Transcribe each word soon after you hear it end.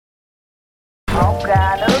Hột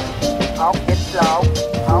gà nướng, hột vịt lộn,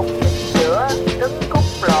 hột vịt sữa, trứng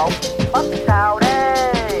cút lộn, bất xào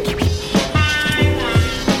đây.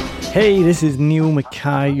 Hey, this is Neil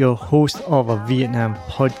Mackay, your host of a Vietnam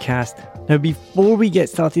podcast. Now, before we get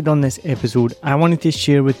started on this episode, I wanted to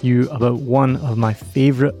share with you about one of my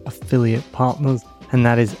favourite affiliate partners, and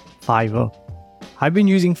that is Fiverr. I've been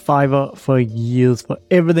using Fiverr for years for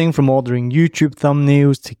everything from ordering YouTube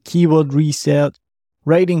thumbnails to keyword research,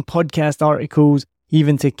 writing podcast articles,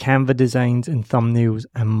 even to Canva designs and thumbnails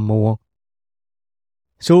and more.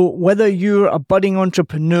 So whether you're a budding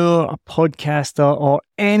entrepreneur, a podcaster, or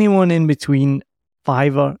anyone in between,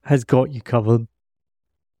 Fiverr has got you covered.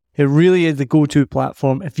 It really is the go-to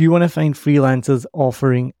platform if you want to find freelancers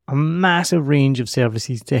offering a massive range of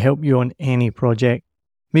services to help you on any project.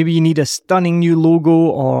 Maybe you need a stunning new logo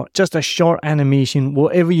or just a short animation,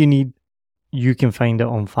 whatever you need, you can find it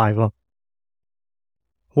on Fiverr.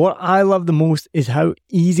 What I love the most is how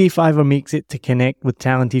easy Fiverr makes it to connect with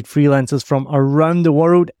talented freelancers from around the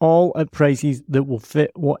world, all at prices that will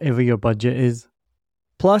fit whatever your budget is.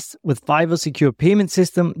 Plus, with Fiverr's secure payment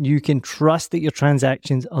system, you can trust that your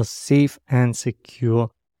transactions are safe and secure.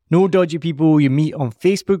 No dodgy people you meet on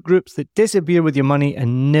Facebook groups that disappear with your money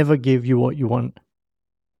and never give you what you want.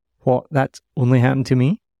 What, that's only happened to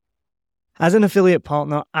me? As an affiliate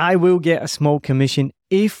partner, I will get a small commission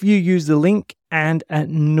if you use the link and at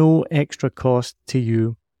no extra cost to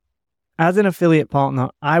you. As an affiliate partner,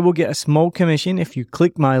 I will get a small commission if you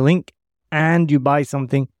click my link and you buy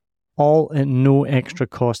something, all at no extra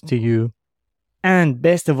cost to you. And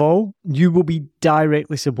best of all, you will be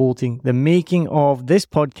directly supporting the making of this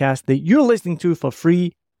podcast that you're listening to for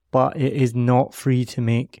free, but it is not free to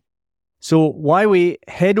make. So why wait?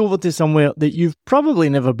 Head over to somewhere that you've probably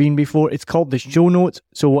never been before. It's called the show notes.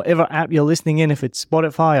 So whatever app you're listening in, if it's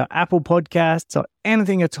Spotify or Apple Podcasts or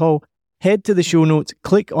anything at all, head to the show notes,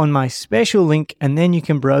 click on my special link, and then you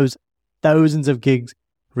can browse thousands of gigs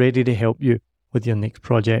ready to help you with your next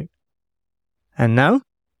project. And now,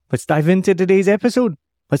 let's dive into today's episode.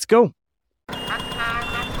 Let's go.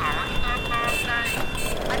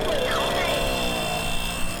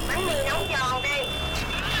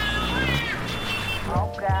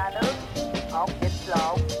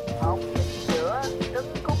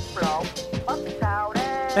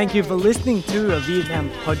 Thank you for listening to a Vietnam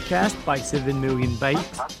podcast by 7 Million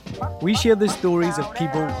Bikes. We share the stories of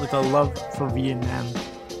people with a love for Vietnam.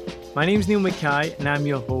 My name's Neil Mackay and I'm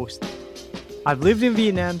your host. I've lived in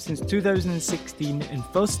Vietnam since 2016 and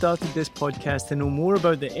first started this podcast to know more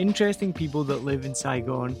about the interesting people that live in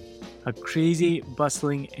Saigon, a crazy,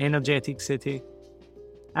 bustling, energetic city.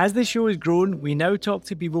 As the show has grown, we now talk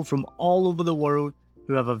to people from all over the world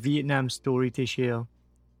who have a Vietnam story to share.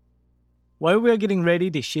 While we are getting ready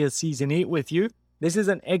to share Season 8 with you, this is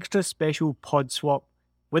an extra special pod swap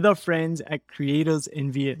with our friends at Creators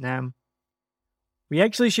in Vietnam. We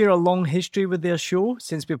actually share a long history with their show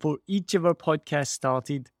since before each of our podcasts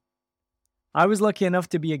started. I was lucky enough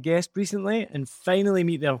to be a guest recently and finally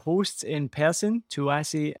meet their hosts in person,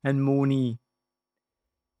 Tuasi and Moni.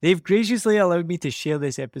 They've graciously allowed me to share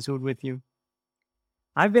this episode with you.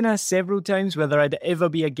 I've been asked several times whether I'd ever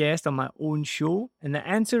be a guest on my own show, and the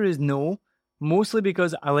answer is no. Mostly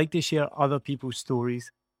because I like to share other people's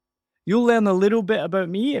stories. You'll learn a little bit about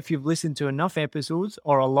me if you've listened to enough episodes,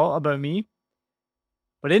 or a lot about me.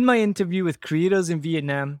 But in my interview with Creators in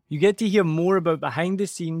Vietnam, you get to hear more about behind the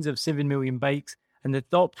scenes of 7 Million Bikes and the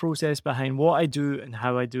thought process behind what I do and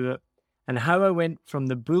how I do it, and how I went from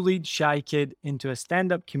the bullied, shy kid into a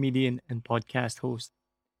stand-up comedian and podcast host.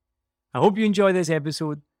 I hope you enjoy this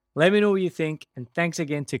episode. Let me know what you think, and thanks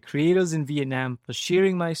again to Creators in Vietnam for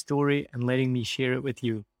sharing my story and letting me share it with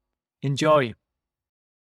you. Enjoy!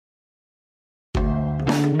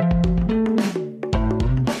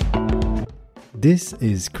 This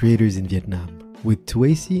is Creators in Vietnam with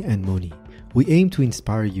Tuasi and Moni. We aim to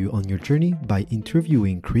inspire you on your journey by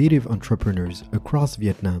interviewing creative entrepreneurs across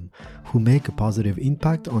Vietnam who make a positive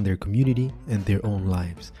impact on their community and their own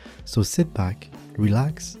lives. So sit back,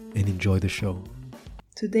 relax, and enjoy the show.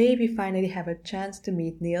 Today we finally have a chance to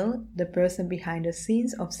meet Neil, the person behind the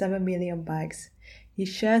scenes of 7 Million Bikes. He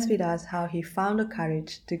shares with us how he found the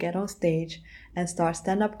courage to get on stage and start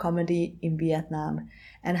stand-up comedy in Vietnam,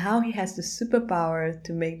 and how he has the superpower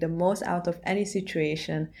to make the most out of any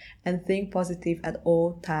situation and think positive at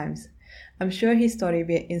all times. I'm sure his story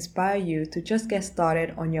will inspire you to just get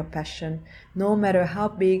started on your passion, no matter how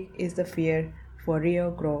big is the fear, for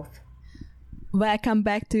real growth. Welcome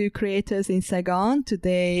back to Creators in Saigon.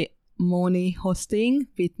 Today Moni hosting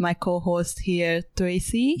with my co-host here,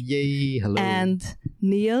 Tracy. Yay, hello. And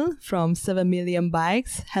Neil from 7 Million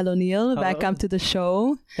Bikes. Hello, Neil. Hello. Welcome to the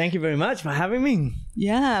show. Thank you very much for having me.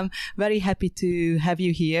 Yeah, I'm very happy to have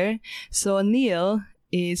you here. So Neil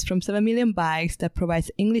is from 7 Million Bikes that provides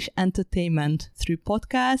English entertainment through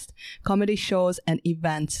podcasts, comedy shows, and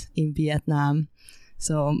events in Vietnam.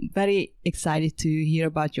 So I'm very excited to hear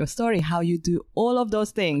about your story, how you do all of those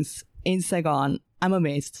things in Saigon. I'm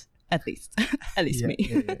amazed, at least me.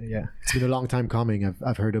 Yeah. It's been a long time coming.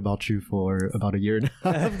 I've heard about you for about a year and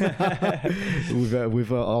a half.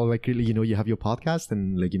 we've all like, you know, you have your podcast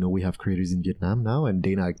and like, you know, we have creators in Vietnam now, and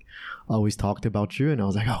Dana always talked about you, and I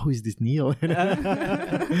was like, oh, who is this Neil? And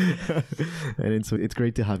then, so it's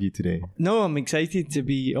great to have you today. No, I'm excited to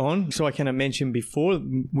be on. So I kind of mentioned before,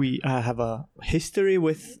 we have a history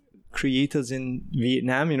with creators in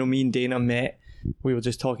Vietnam. You know, me and Dana met. We were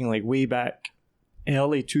just talking like way back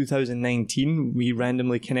early 2019. We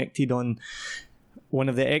randomly connected on one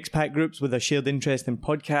of the expat groups with a shared interest in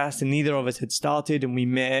podcasts, and neither of us had started, and we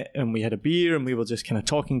met and we had a beer and we were just kind of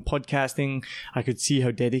talking podcasting. I could see how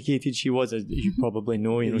dedicated she was, as you probably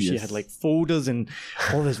know. You know, she had like folders and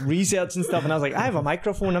all this research and stuff, and I was like, I have a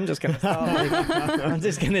microphone, I'm just gonna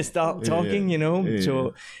start talking, you know.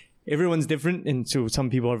 So everyone's different, and so some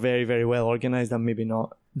people are very, very well organized. I'm maybe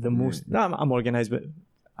not the most. No, I'm organized, but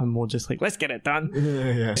I'm more just like, let's get it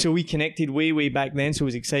done. So we connected way back then. So it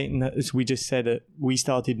was exciting that we just said that we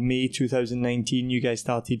started May 2019. You guys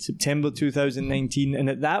started September 2019, and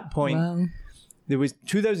at that point, there was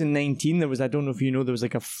 2019. There was, I don't know if you know, there was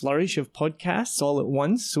like a flourish of podcasts all at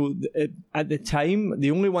once. So at the time, the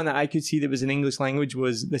only one that I could see that was in English language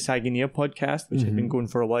was the Saigoneer podcast, which had been going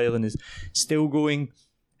for a while and is still going.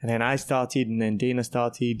 And then I started, and then Dana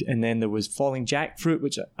started, and then there was Falling Jackfruit,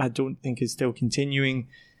 which I don't think is still continuing.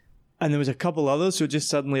 And there was a couple others. So just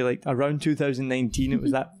suddenly, like around 2019, it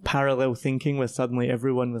was that parallel thinking where suddenly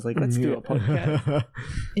everyone was like, let's do a podcast.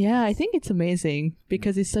 Yeah, I think it's amazing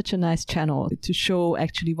because it's such a nice channel to show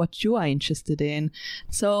actually what you are interested in.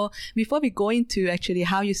 So before we go into actually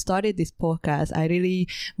how you started this podcast, I really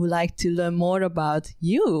would like to learn more about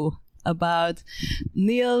you. About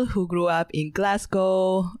Neil, who grew up in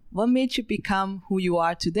Glasgow. What made you become who you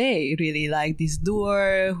are today? Really, like this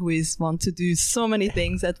doer who want to do so many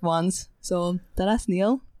things at once. So tell us,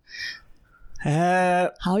 Neil,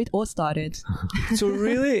 how it all started. So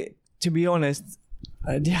really, to be honest,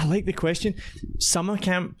 I like the question. Summer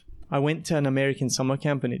camp. I went to an American summer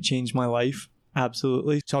camp and it changed my life.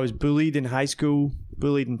 Absolutely. So I was bullied in high school,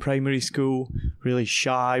 bullied in primary school, really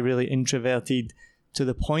shy, really introverted, to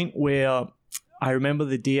the point where I remember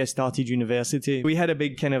the day I started university, we had a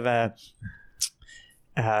big kind of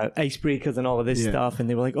icebreakers and all of this stuff, and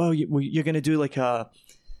they were like, oh, you're going to do like a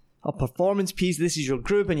performance piece, this is your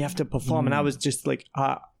group and you have to perform. And I was just like,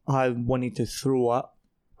 I wanted to throw up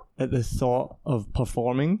at the thought of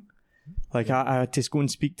performing. Like I had to go and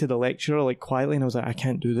speak to the lecturer like quietly, and I was like, I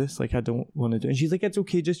can't do this, like I don't want to do it. And she's like, it's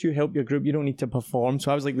okay, just you help your group, you don't need to perform.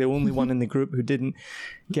 So I was like the only one in the group who didn't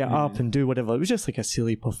get up and do whatever. It was just like a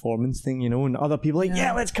silly performance thing, you know, and other people like,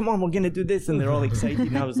 let's come on, we're gonna do this, and they're all excited.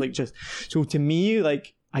 And I was like, so to me,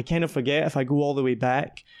 like I kind of forget, if I go all the way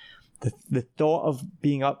back, the thought of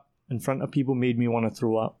being up in front of people made me want to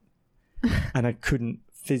throw up, and I couldn't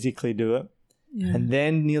physically do it. And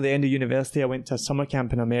then near the end of university, I went to a summer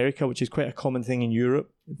camp in America, which is quite a common thing in Europe.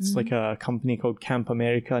 It's like a company called Camp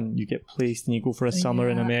America, and you get placed and you go for a summer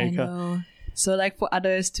in America. I know. So like for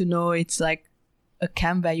others to know, it's like a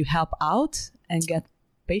camp where you help out and get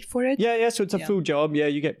paid for it? Yeah. So it's a full job. Yeah,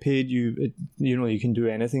 you get paid. You know, you can do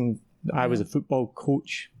anything. I was a football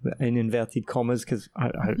coach in inverted commas, because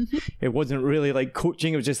it wasn't really like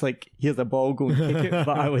coaching. It was just like, here's a ball, go and kick it.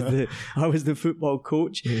 But I was the football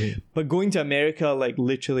coach. But going to America like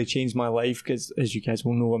literally changed my life, because as you guys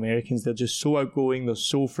will know, Americans, they're just so outgoing, they're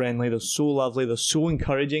so friendly, they're so lovely, they're so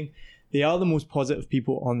encouraging. They are the most positive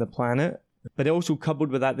people on the planet. But also coupled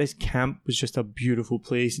with that, this camp was just a beautiful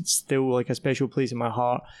place. It's still like a special place in my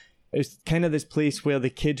heart. It's kind of this place where the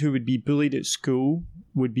kid who would be bullied at school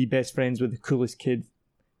would be best friends with the coolest kid.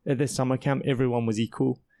 At this summer camp, everyone was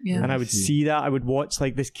equal. Yeah. And I would see that. I would watch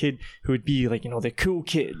like this kid who would be like, you know, the cool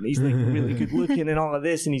kid. He's like really good looking and all of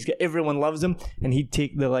this, and everyone loves him. And he'd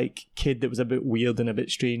take the like kid that was a bit weird and a bit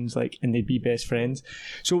strange, like, and they'd be best friends.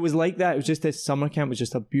 So it was like that. It was just this summer camp was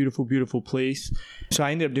just a beautiful, beautiful place. So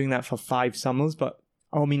I ended up doing that for 5 summers, but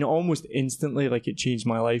I mean, almost instantly, like, it changed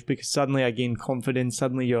my life, because suddenly I gained confidence.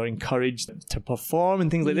 Suddenly you're encouraged to perform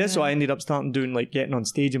and things like this. So I ended up starting doing like getting on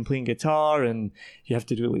stage and playing guitar, and you have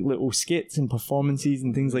to do like little skits and performances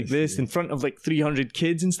and things like this in front of like 300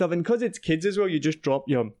 kids and stuff. And because it's kids as well, you just drop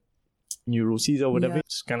your neuroses or whatever. Yeah.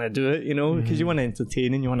 Just gonna do it, you know, because you want to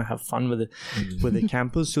entertain and you want to have fun with the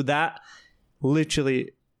campers. So that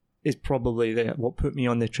literally is probably what put me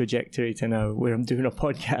on the trajectory to now where I'm doing a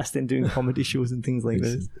podcast and doing comedy shows and things like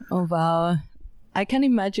this. Oh, wow. I can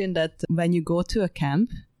imagine that when you go to a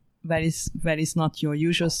camp where is not your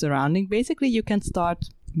usual surrounding, basically you can start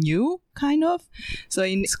new, kind of. So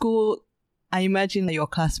in school, I imagine your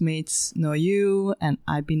classmates know you, and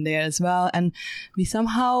I've been there as well, and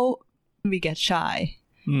we get shy.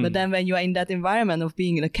 But then when you are in that environment of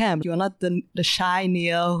being in a camp, you are not the shy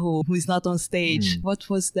Neil who is not on stage. What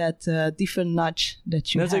was that different nudge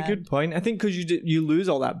that you had? That's a good point. I think because you lose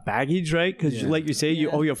all that baggage, right? Because like you say,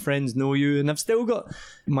 all your friends know you. And I've still got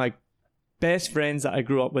my best friends that I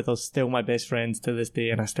grew up with are still my best friends to this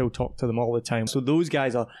day. And I still talk to them all the time. So those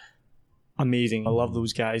guys are amazing. I love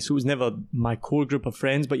those guys. So it was never my core group of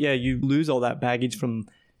friends. But yeah, you lose all that baggage from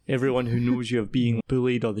everyone who knows you of being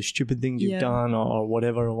bullied or the stupid things you've done or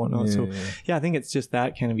whatever or whatnot. I think it's just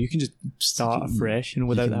that kind of, you can just start afresh and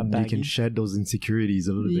without that baggage. You can shed those insecurities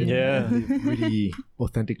a little bit. Yeah. Really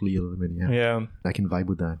authentically a little bit. Yeah. I can vibe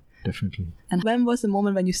with that. Definitely. And when was the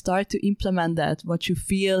moment when you started to implement that, what you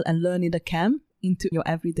feel and learn in the camp, into your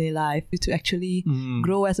everyday life, to actually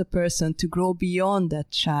grow as a person, to grow beyond that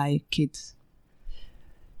shy kid?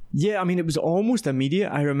 Yeah, I mean, it was almost immediate.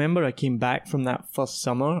 I remember I came back from that first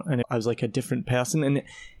summer and I was like a different person. And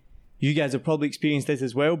you guys have probably experienced this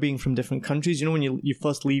as well, being from different countries. You know, when you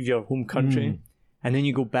first leave your home country and then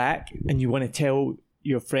you go back and you want to tell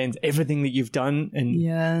your friends everything that you've done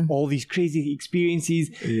and all these crazy experiences.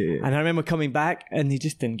 Yeah. And I remember coming back and they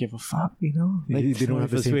just didn't give a fuck, you know? Like, they don't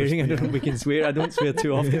have the same swearing. I don't know if we can swear. I don't swear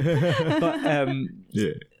too often.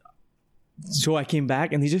 But, so I came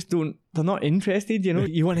back and they're not interested, you know.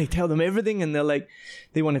 You want to tell them everything and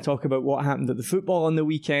they want to talk about what happened at the football on the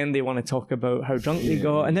weekend. They want to talk about how drunk they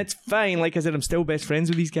got. And that's fine. Like I said, I'm still best friends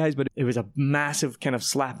with these guys, but it was a massive kind of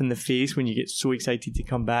slap in the face when you get so excited to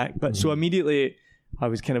come back. But so immediately I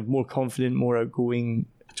was kind of more confident, more outgoing,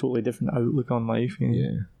 a totally different outlook on life.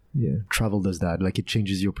 Yeah. Travel does that. Like, it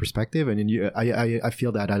changes your perspective. And then I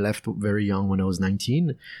feel that I left very young when I was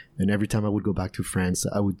 19. And every time I would go back to France,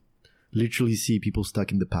 I would literally see people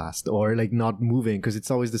stuck in the past or like not moving, because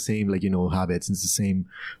it's always the same, like, you know, habits, it's the same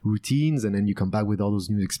routines, and then you come back with all those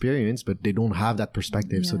new experience, but they don't have that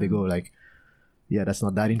perspective. So they go like, yeah, that's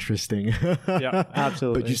not that interesting. Yeah,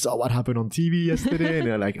 absolutely. But you saw what happened on TV yesterday, and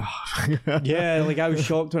they're like, oh. Yeah, like I was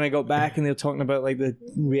shocked when I got back and they were talking about like the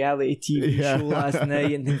reality TV show last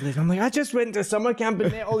night and things like that. I'm like, I just went to summer camp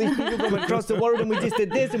and met all these people from across the world and we just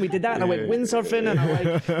did this and we did that and I went windsurfing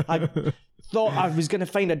and I thought I was going to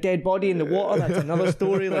find a dead body in the water. That's another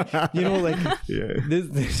story. Like, you know, like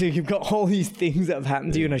so you've got all these things that have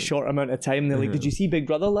happened to you in a short amount of time. They're like, did you see Big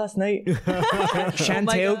Brother last night?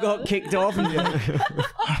 Chantel got kicked off and you're like,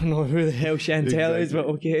 I don't know who the hell Chantel is, but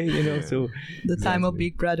okay, you know. So the time of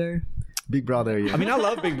Big Brother. Big Brother, yeah. I mean, I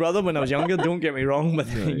love Big Brother when I was younger, don't get me wrong, but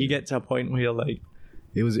you get to a point where you're like,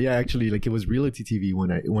 it was, actually, like, it was reality TV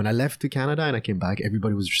when I left to Canada and I came back.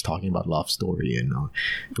 Everybody was just talking about Love Story, and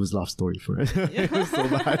it was Love Story for us. It was so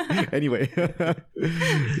bad. Anyway,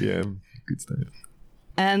 yeah, good stuff.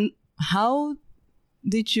 And how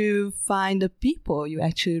did you find the people you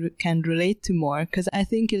actually can relate to more? Because I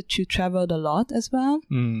think that you traveled a lot as well.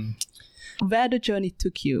 Where the journey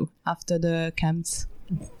took you after the camps?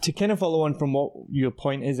 To kind of follow on from what your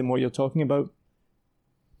point is and what you're talking about,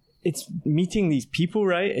 it's meeting these people,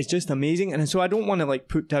 right? It's just amazing. And so I don't want to like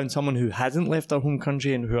put down someone who hasn't left their home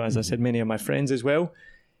country and who, as I said, many of my friends as well.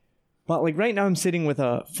 But like right now I'm sitting with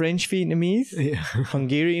a French Vietnamese,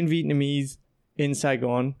 Hungarian Vietnamese in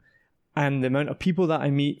Saigon, and the amount of people that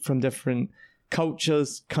I meet from different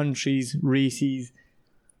cultures, countries, races,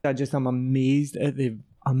 I'm amazed at the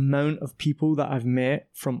amount of people that I've met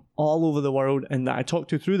from all over the world and that I talk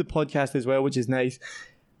to through the podcast as well, which is nice.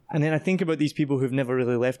 And then I think about these people who've never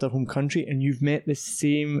really left their home country, and you've met the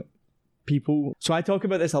same people. So I talk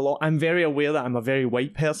about this a lot. I'm very aware that I'm a very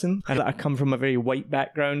white person and that I come from a very white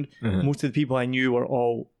background. Most of the people I knew were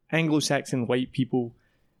all Anglo-Saxon white people.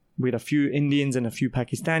 We had a few Indians and a few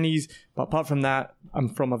Pakistanis. But apart from that, I'm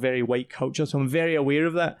from a very white culture. So I'm very aware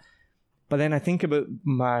of that. But then I think about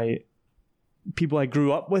my people I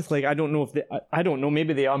grew up with, like, I don't know,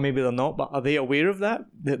 maybe they are, maybe they're not, but are they aware of that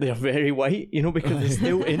they're very white, you know, because they're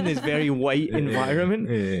still in this very white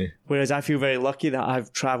environment. Whereas I feel very lucky that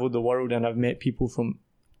I've traveled the world and I've met people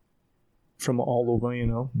from all over, you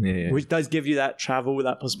know, which does give you that travel,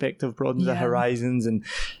 that perspective, broadens the horizons and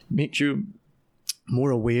makes you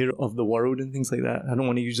more aware of the world and things like that. I don't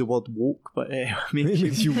want to use the word woke, but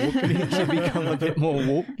makes you woke, makes you become a bit more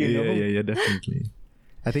woke, you know? Yeah, definitely.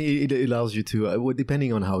 I think it allows you to,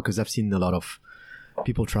 depending on how, because I've seen a lot of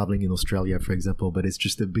people traveling in Australia, for example, but it's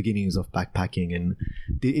just the beginnings of backpacking, and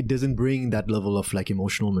it doesn't bring that level of like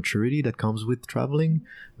emotional maturity that comes with traveling.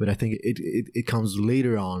 But I think it comes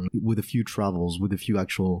later on with a few travels, with a few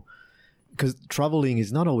actual, because traveling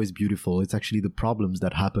is not always beautiful. It's actually the problems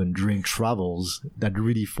that happen during travels that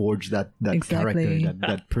really forge that Exactly. character,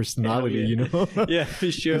 that personality, Yeah. you know? Yeah, for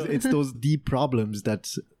sure. It's those deep problems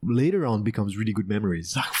that later on becomes really good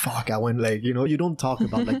memories. Like, fuck, I went like, you know, you don't talk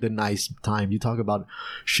about like the nice time. You talk about,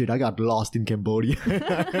 shit, I got lost in Cambodia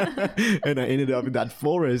and I ended up in that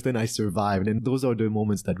forest and I survived. And those are the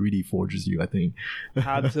moments that really forges you, I think.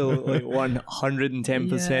 Absolutely,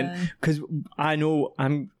 110%. Yeah. Because I know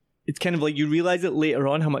it's kind of like you realize it later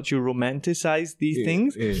on how much you romanticize these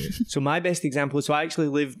things. Yeah. So my best example, so I actually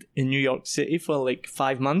lived in New York City for like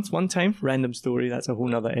 5 months one time. Random story, that's a whole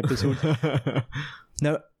nother episode.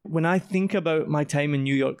 Now, when I think about my time in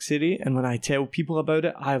New York City and when I tell people about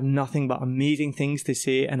it, I have nothing but amazing things to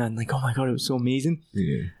say. And I'm like, oh my God, it was so amazing.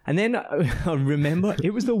 Yeah. And then I remember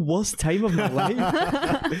it was the worst time of my life.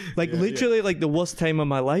 Like literally like the worst time of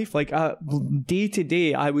my life. Like day to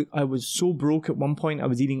day, I was so broke at one point. I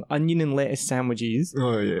was eating onion and lettuce sandwiches.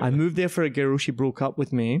 Oh, yeah. I moved there for a girl. She broke up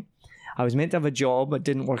with me. I was meant to have a job, but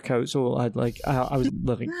didn't work out. So I was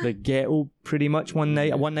like the ghetto pretty much one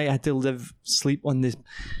night. One night I had to sleep in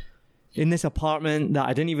this apartment that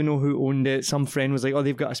I didn't even know who owned it. Some friend was like, oh,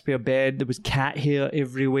 they've got a spare bed. There was cat hair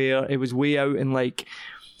everywhere. It was way out in like,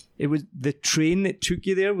 it was the train that took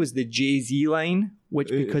you there was the Jay-Z line, which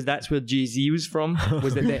because that's where Jay-Z was from,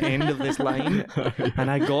 was at the end of this line.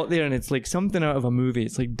 And I got there and it's like something out of a movie.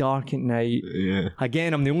 It's like dark at night. Yeah.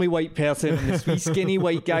 Again, I'm the only white person. I'm this wee skinny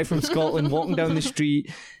white guy from Scotland walking down the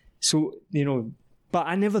street. So, you know, but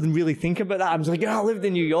I never really think about that. I was like, I lived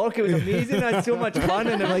in New York. It was amazing. I had so much fun.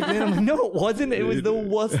 And I'm like, no, it wasn't. It was the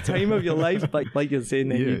worst time of your life. But like you're saying,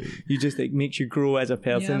 that you just, it makes you grow as a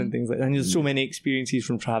person and things like that. And there's so many experiences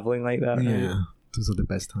from traveling like that. Yeah. Those are the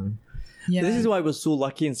best time. Yeah. This is why I was so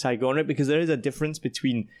lucky in Saigon, right? Because there is a difference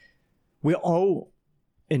between, we're all,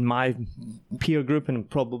 in my peer group and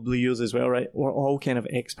probably yours as well, right? We're all kind of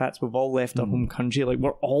expats. We've all left our home country. Like,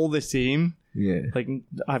 we're all the same. Yeah. Like,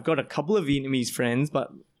 I've got a couple of Vietnamese friends,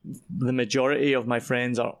 but the majority of my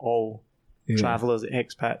friends are all travelers,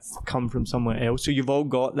 expats, come from somewhere else. So you've all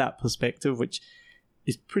got that perspective, which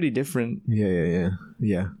is pretty different. Yeah.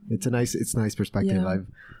 It's nice perspective. Yeah.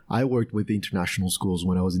 I worked with international schools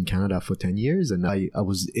when I was in Canada for 10 years, and I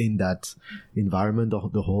was in that environment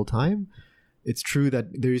the whole time. It's true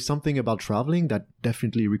that there is something about traveling that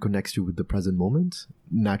definitely reconnects you with the present moment.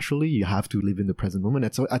 Naturally, you have to live in the present moment.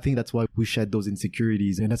 And so I think that's why we shed those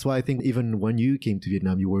insecurities. And that's why I think even when you came to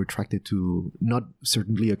Vietnam, you were attracted to not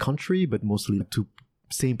certainly a country, but mostly to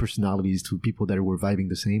same personalities, to people that were vibing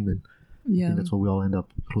the same. And I think that's why we all end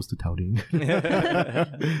up close to touting.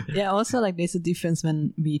 Yeah, also like there's a difference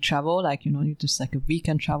when we travel, like, you know, you just like a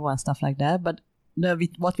weekend travel and stuff like that. But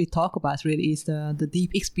what we talk about really is the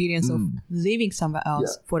deep experience of living somewhere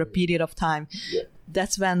else for a period of time. Yeah.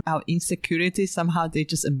 That's when our insecurities somehow they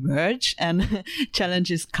just emerge and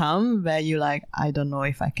challenges come where you're like, I don't know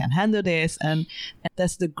if I can handle this. And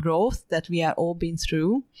that's the growth that we are all been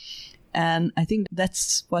through. And I think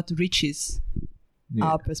that's what reaches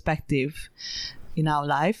our perspective in our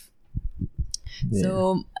life. Yeah.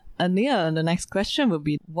 So, Neil, the next question would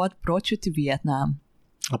be, what brought you to Vietnam?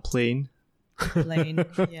 A plane.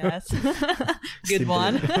 Yes. Good Simple.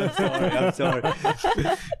 One. I'm sorry.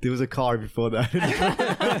 There was a car before that.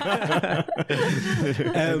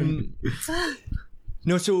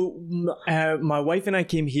 No, so my wife and I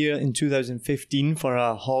came here in 2015 for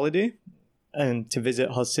a holiday and to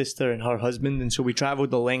visit her sister and her husband. And so we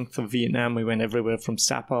traveled the length of Vietnam. We went everywhere from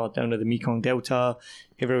Sapa down to the Mekong Delta,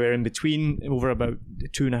 everywhere in between, over about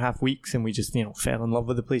 2.5 weeks. And we just, you know, fell in love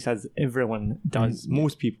with the place, as everyone does.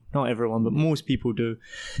 Most people, not everyone, but most people do.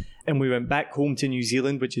 And we went back home to New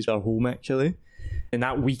Zealand, which is our home actually. And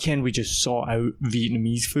that weekend, we just sought out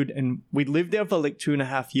Vietnamese food. And we lived there for like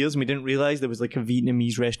 2.5 years, and we didn't realize there was like a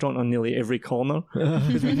Vietnamese restaurant on nearly every corner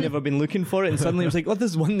because we'd never been looking for it. And suddenly it was like, oh,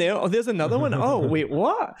 there's one there. Oh, there's another one. Oh, wait,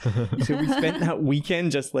 what? So we spent that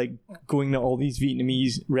weekend just like going to all these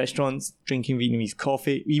Vietnamese restaurants, drinking Vietnamese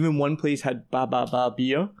coffee. Even one place had ba ba ba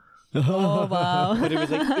beer. Oh, wow. But it was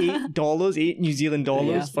like $8 New Zealand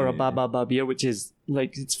dollars for a ba ba ba beer, which is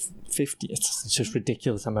like, it's 50. It's just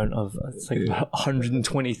ridiculous amount of, it's like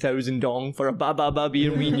 120,000 dong for a ba ba ba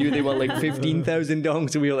beer. We knew they were like 15,000 dong.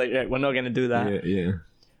 So we were like, right, we're not going to do that. Yeah.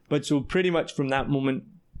 But so pretty much from that moment,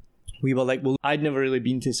 we were like, well, I'd never really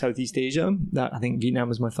been to Southeast Asia. I think Vietnam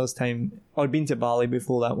was my first time. I'd been to Bali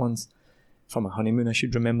before that once. for my honeymoon. I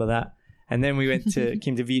should remember that. And then we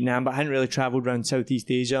came to Vietnam, but I hadn't really traveled around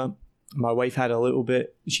Southeast Asia. My wife had a little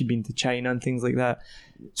bit. She'd been to China and things like that.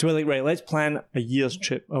 So we're like, right, let's plan a year's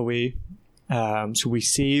trip away. So we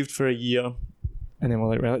saved for a year. And then we're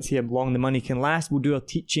like, right, let's see how long the money can last. We'll do a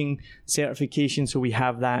teaching certification so we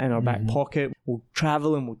have that in our back pocket. We'll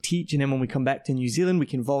travel and we'll teach. And then when we come back to New Zealand, we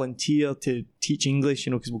can volunteer to teach English,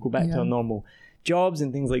 because we'll go back to our normal jobs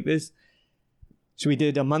and things like this. So we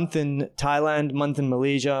did a month in Thailand, a month in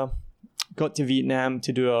Malaysia, got to Vietnam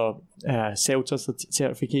to do our CELTA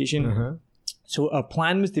certification. So our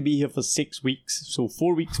plan was to be here for 6 weeks. So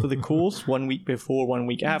 4 weeks for the course, 1 week before, 1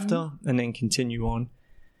 week after, and then continue on.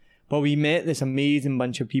 But we met this amazing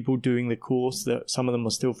bunch of people doing the course that some of them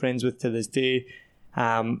are still friends with to this day.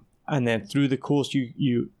 And then through the course,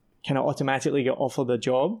 you kind of automatically get offered a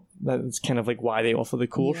job. That's kind of like why they offer the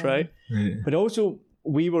course, right? But also,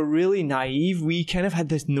 we were really naive. We kind of had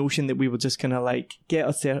this notion that we were just going to like get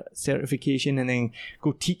a certification and then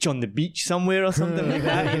go teach on the beach somewhere or something like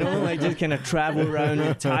that, like just kind of travel around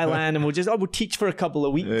Thailand and we'll teach for a couple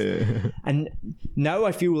of weeks. And now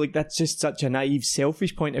I feel like that's just such a naive,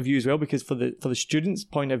 selfish point of view as well, because for the students'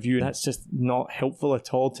 point of view, that's just not helpful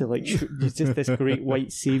at all to like, it's just this great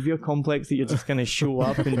white savior complex that you're just going to show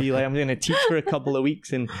up and be like, I'm going to teach for a couple of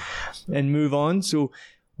weeks and move on. So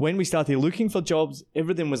when we started looking for jobs,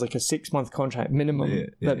 everything was like a 6-month contract minimum.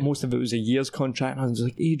 Most of it was a year's contract. And I was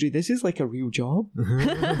like, Adri, this is like a real job.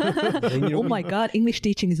 Oh my God, English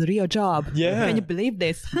teaching is a real job. Yeah. Can you believe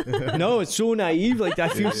this? No, it's so naive. Like, I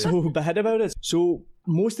feel so bad about it. So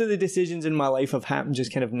most of the decisions in my life have happened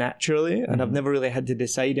just kind of naturally. And I've never really had to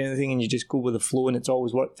decide anything, and you just go with the flow and it's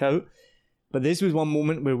always worked out. But this was one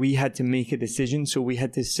moment where we had to make a decision. So we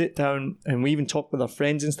had to sit down and we even talked with our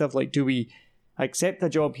friends and stuff like, do we accept a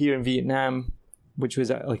job here in Vietnam, which was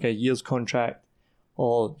like a year's contract,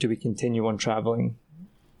 or do we continue on traveling?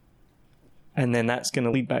 And then that's going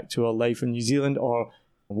to lead back to our life in New Zealand, or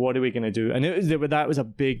what are we going to do? And that was a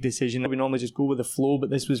big decision. We normally just go with the flow, but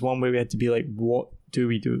this was one where we had to be like, what do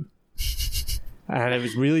we do? And it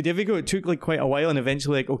was really difficult. It took like quite a while, and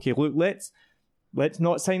eventually like, okay, look, let's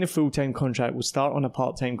not sign a full-time contract. We'll start on a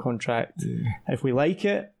part-time contract. If we like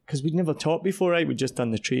it, because we'd never taught before, right? We'd just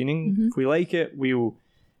done the training. If we like it, we'll,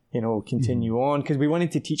 continue on. Because we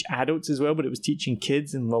wanted to teach adults as well, but it was teaching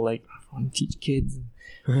kids, and we're like, I want to teach kids, and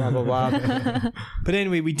blah, blah, blah. But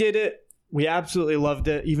anyway, we did it. We absolutely loved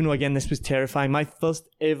it, even though, again, this was terrifying. My first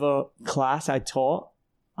ever class I taught,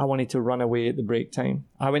 I wanted to run away at the break time.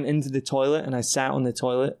 I went into the toilet, and I sat on the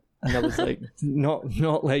toilet. And I was like,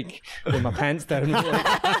 not like with my pants down,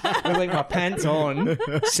 with like my pants on,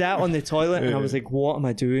 sat on the toilet, and I was like, what am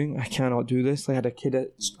I doing? I cannot do this. Like, I had a kid at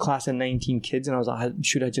class of 19 kids, and I was like,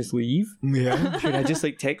 should I just leave? Should I just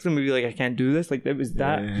like text them and be like, I can't do this? Like, it was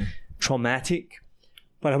that traumatic.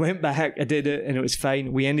 But I went back, I did it, and it was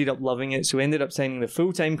fine. We ended up loving it. So we ended up signing the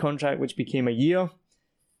full-time contract, which became a year.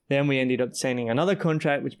 Then we ended up signing another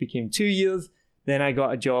contract, which became 2 years. Then I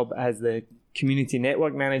got a job as the community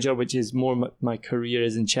network manager, which is more my career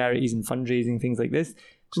is in charities and fundraising, things like this.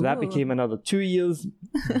 So that became another 2 years.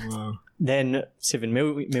 Wow. Then 7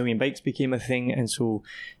 million bikes became a thing. And so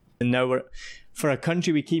now for a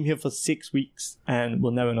country, we came here for 6 weeks, and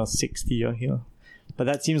we're now in our 6th year here. But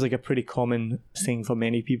that seems like a pretty common thing for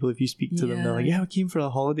many people. If you speak to them, they're like, yeah, I came for a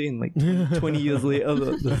holiday, and like 20 years later,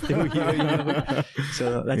 they're still here.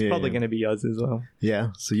 So that's probably going to be us as well.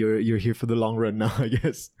 Yeah, so you're here for the long run now, I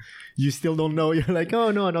guess. You still don't know. You're like,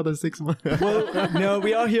 oh no, another 6 months. Well, no,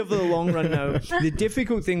 we are here for the long run now. The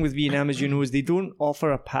difficult thing with Vietnam, as you know, is they don't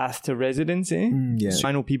offer a path to residency. So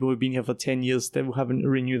I know people who've been here for 10 years still having to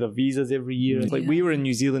renew their visas every year. Like, we were in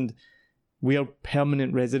New Zealand. We are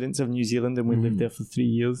permanent residents of New Zealand, and we lived there for 3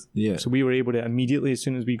 years. So we were able to immediately, as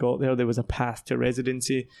soon as we got there was a path to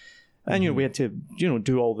residency. And, we had to,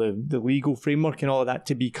 do all the legal framework and all of that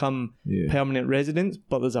to become permanent residents,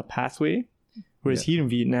 but there's a pathway. Whereas here in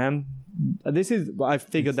Vietnam, this is what I've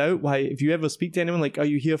figured out, why if you ever speak to anyone, like, are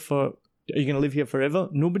you going to live here forever?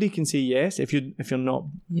 Nobody can say yes if you're not,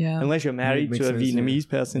 unless you're married to a Vietnamese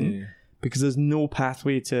person. Because there's no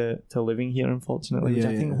pathway to living here, unfortunately. Which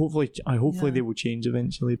I think hopefully they will change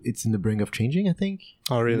eventually. It's in the brink of changing, I think.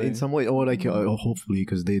 Oh, really? In some way, or like hopefully,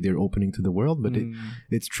 because they're opening to the world. But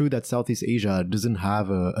it's true that Southeast Asia doesn't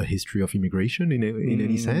have a history of immigration in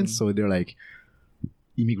any sense. So they're like,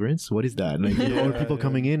 immigrants? What is that? Like all people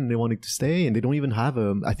coming in and they wanting to stay, and they don't even have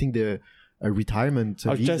I think a retirement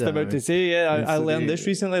I was visa. just about to say, I So learned they- this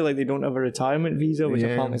recently. Like, they don't have a retirement visa, which Yeah.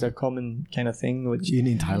 apparently is a common kind of thing. Which In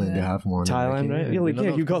Thailand, they have one. Thailand, right? You're like, They're yeah,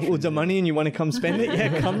 not you got countries, loads of money and you want to come spend it.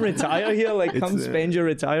 Yeah, come retire here. Like, come It's, spend your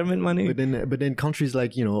retirement money. But then countries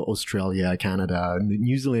like, you know, Australia, Canada,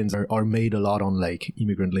 New Zealand are made a lot on like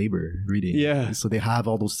immigrant labor, really. Yeah. So they have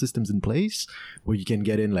all those systems in place where you can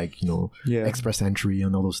get in like, you know, Yeah. express entry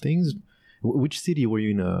and all those things. Which city were you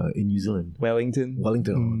in New Zealand? Wellington.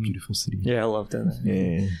 Wellington, oh, beautiful city. Yeah, I loved it.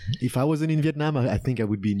 Yeah. If I wasn't in Vietnam, I think I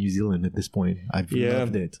would be in New Zealand at this point. I've Yeah.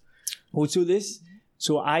 loved it.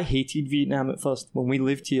 So I hated Vietnam at first when we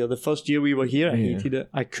lived here. The first year we were here, I Yeah. hated it.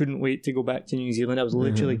 I couldn't wait to go back to New Zealand. I was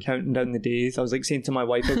literally counting down the days. I was like saying to my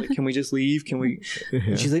wife, I was like, can we just leave? Can we?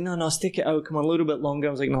 And she's like, no, stick it out. Come on, a little bit longer.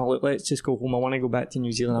 I was like, no, let's just go home. I want to go back to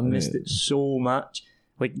New Zealand. I missed it so much.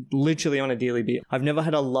 Like literally on a daily basis. I've never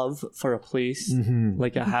had a love for a place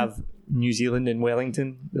like I have New Zealand and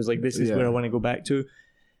Wellington. It was like, this is Yeah. where I want to go back to.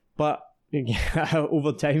 But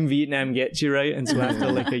over time, Vietnam gets you, right? And so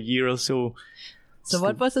after like a year or so, So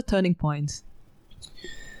what was the turning point?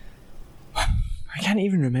 I can't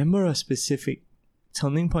even remember a specific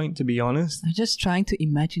turning point, to be honest. I'm just trying to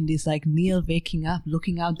imagine this, like Neil waking up,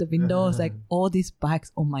 looking out the windows, like all these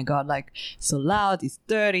bikes. Oh my God, like so loud, it's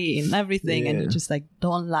dirty and everything. And you Yeah. just like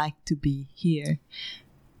don't like to be here.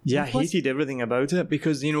 Yeah, I What was- hated everything about it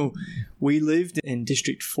because, you know, we lived in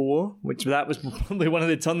District 4, which that was probably one of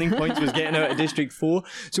the turning points was getting out of District 4.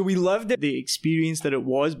 So we loved it, the experience that it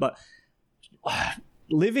was, but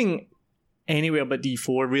living anywhere but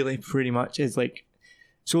D4 really pretty much is like,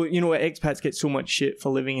 so, you know, expats get so much shit for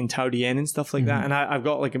living in Tau Dien and stuff like that. And I've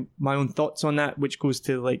got like my own thoughts on that, which goes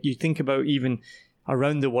to like, you think about even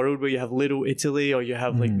around the world where you have Little Italy or you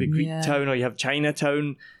have like the Greek Yeah. town or you have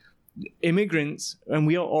Chinatown. Immigrants, and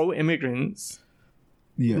we are all immigrants,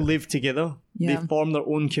 Yeah. live together. Yeah. They form their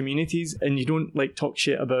own communities, and you don't like talk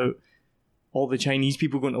shit about all the Chinese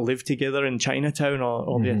people going to live together in Chinatown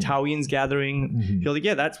or the Italians gathering. You're like,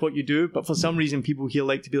 yeah, that's what you do. But for some reason, people here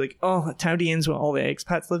like to be like, oh, Tau Dien's where all the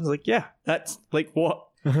expats live. It's like, yeah, that's like what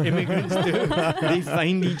immigrants do. They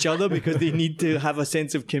find each other because they need to have a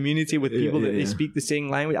sense of community with people that they speak the same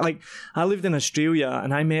language. Like, I lived in Australia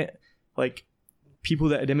and I met like people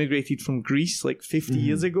that had immigrated from Greece like 50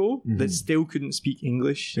 years ago that still couldn't speak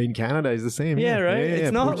English. In Canada, it's the same. Yeah, right.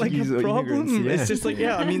 It's not like Portuguese a problem. immigrants, It's just like,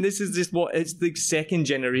 yeah, I mean, this is just what it's the second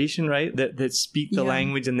generation, right? That speak the Yeah.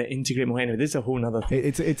 language and that integrate more. Anyway, this is a whole nother thing.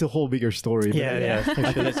 It's a whole bigger story. but- Yeah, for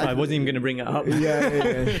sure. That's why I wasn't even going to bring it up.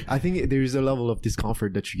 yeah. I think there is a level of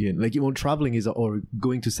discomfort that you get. Like, when traveling is or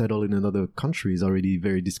going to settle in another country is already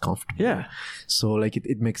very discomfortable. Yeah. So, like,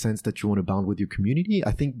 it makes sense that you want to bond with your community.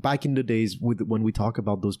 I think back in the days when we talk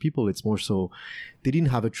about those people, it's more so they didn't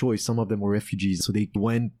have a choice. Some of them were refugees, so they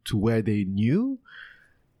went to where they knew.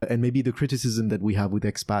 And maybe the criticism that we have with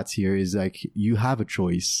expats here is like, you have a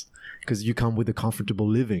choice because you come with a comfortable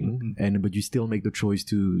living, but you still make the choice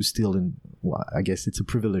to still well, I guess it's a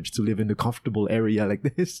privilege to live in a comfortable area like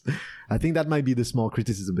this. I think that might be the small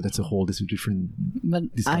criticism, but that's a whole different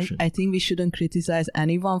But discussion. I think we shouldn't criticize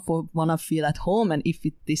anyone for wanna feel at home. And if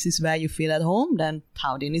this is where you feel at home, then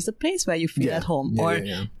Tau Dien is the place where you feel Yeah. at home. Yeah, or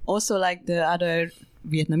yeah. also like the other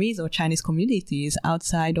Vietnamese or Chinese communities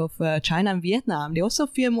outside of China and Vietnam, they also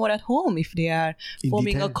feel more at home if they are In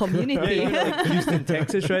forming a D10. community. Like Houston,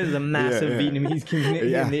 Texas, right? There's a massive Yeah. Vietnamese community,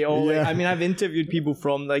 Yeah. and they all. Yeah. I mean, I've interviewed people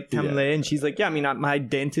from like Tam Yeah. Le, and she's like, yeah, I mean, my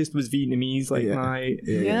dentist was Vietnamese. Like Yeah.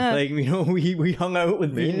 Yeah. like you know, we hung out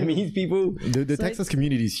with Vietnamese people. The So Texas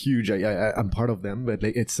community is huge. I'm part of them, but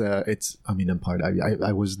like it's I mean, I'm part.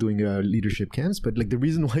 I was doing leadership camps, but like the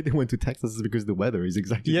reason why they went to Texas is because the weather is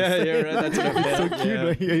exactly the same. Yeah, right. That's It's so cute.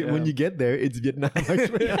 Right? When you get there, it's Vietnam.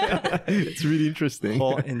 Actually. It's really interesting.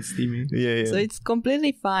 hot and steamy. Yeah. So it's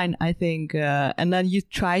completely fine, I think. And then you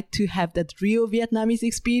try to have that real Vietnamese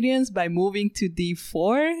experience by moving to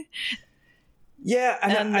D4. Yeah,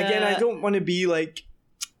 and again, I uh, don't want to be like.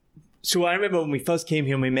 So I remember when we first came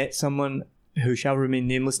here, and we met someone who shall remain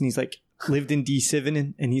nameless, and he's like lived in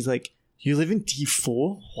D7, and he's like, "You live in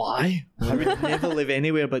D4? Why? I would never live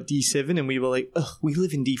anywhere but D7." And we were like, "Ugh, we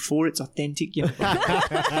live in D4. It's authentic, you know."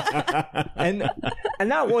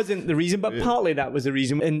 and that wasn't the reason, but partly that was the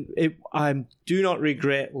reason. And I do not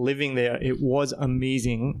regret living there. It was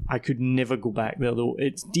amazing. I could never go back there though.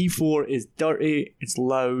 It's D4 is dirty. It's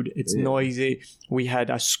loud. It's noisy. We had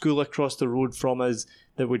a school across the road from us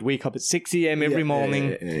that would wake up at 6 a.m. every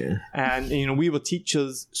morning. And, we were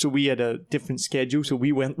teachers, so we had a different schedule. So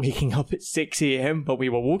we weren't waking up at 6 a.m., but we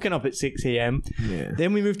were woken up at 6 a.m. Yeah.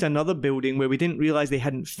 Then we moved to another building where we didn't realize they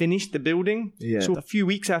hadn't finished the building. Yeah. So a few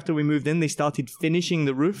weeks after we moved in, they started finishing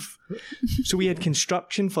the roof. So we had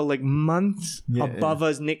construction for like months above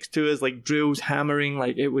us, next to us, like drills hammering.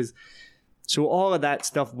 Like it was... So all of that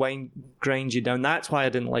stuff grinds you down. That's why I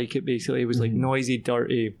didn't like it, basically. It was like noisy,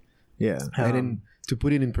 dirty. Yeah. And then to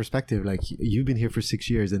put it in perspective, like you've been here for 6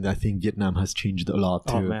 years, and I think Vietnam has changed a lot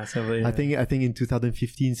too. Oh, massively. Yeah. I think in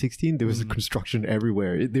 2015, 16, there was construction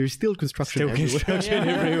everywhere. There's still construction everywhere.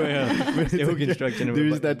 Still construction everywhere.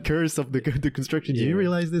 There's that curse of the construction. Do you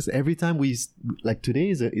realize this? Every time today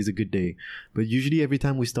is a good day, but usually every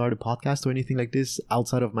time we start a podcast or anything like this,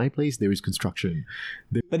 outside of my place, there is construction.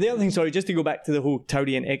 But the other thing, sorry, just to go back to the whole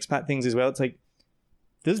Tauri and expat things as well, it's like,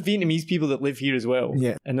 there's Vietnamese people that live here as well.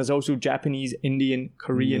 Yeah. And there's also Japanese, Indian,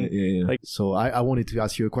 Korean. Yeah. Like, so I wanted to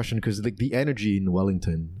ask you a question, because like the energy in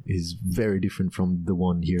Wellington is very different from the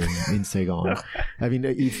one here in Saigon. I mean,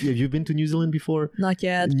 have you been to New Zealand before? Not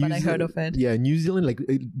yet, but I heard of it. Yeah, New Zealand, like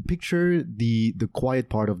picture the quiet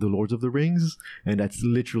part of the Lord of the Rings, and that's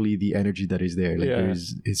literally the energy that is there. Like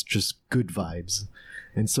it's just good vibes.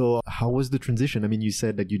 And so how was the transition? I mean, you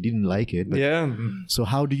said that you didn't like it. But so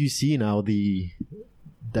how do you see now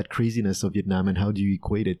that craziness of Vietnam, and how do you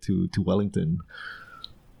equate it to Wellington?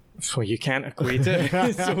 Well, you can't equate it.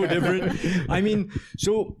 It's so different. I mean,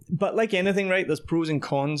 but like anything, right, there's pros and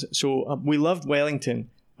cons. So we loved Wellington,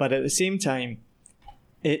 but at the same time,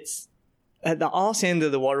 it's at the arse end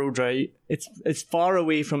of the world, right? It's far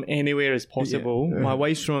away from anywhere as possible. Yeah. My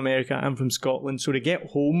wife's from America, I'm from Scotland. So to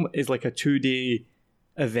get home is like a 2-day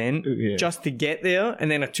event just to get there,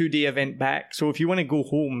 and then a 2-day event back. So if you want to go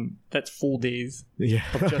home, that's 4 days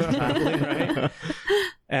of just traveling,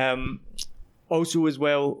 right? Also as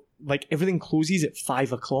well, like everything closes at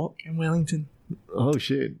 5 o'clock in Wellington. Oh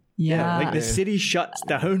shit. Yeah. Like the city shuts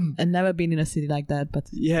down. I've never been in a city like that, but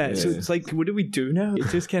so it's like, what do we do now?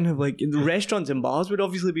 It's just kind of like, the restaurants and bars would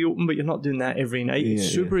obviously be open, but you're not doing that every night. It's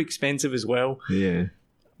super expensive as well. Yeah.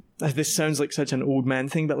 This sounds like such an old man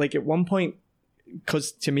thing, but like at one point,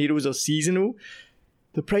 because tomatoes are seasonal,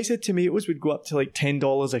 the price of tomatoes would go up to like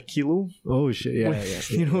 $10 a kilo. Oh shit! Yeah.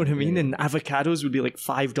 You know what I mean? And avocados would be like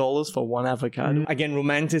 $5 for one avocado. Again,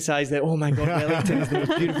 romanticize that. Oh my god, Wellington is the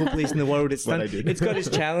most beautiful place in the world. It's got its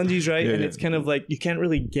challenges, right? And it's kind of like you can't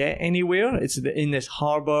really get anywhere. It's in this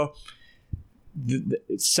harbour. The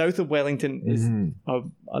south of Wellington is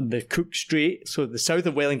the Cook Strait. So the south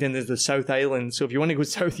of Wellington is the South Island. So if you want to go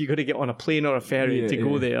south, you got to get on a plane or a ferry to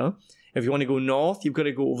go there. If you want to go north, you've got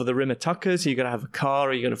to go over the Rim of Tucker, so you've got to have a car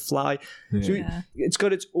or you've got to fly. So it's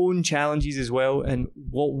got its own challenges as well. And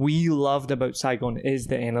what we loved about Saigon is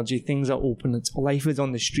the energy. Things are open. Life is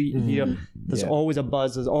on the street here. There's always a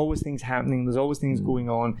buzz. There's always things happening. There's always things going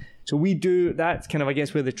on. So that's kind of, I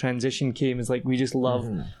guess, where the transition came, is like we just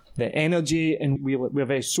love the energy, and we're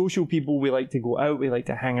very social people. We like to go out. We like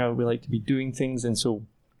to hang out. We like to be doing things. And so,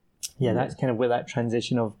 that's kind of where that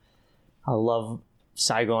transition of I love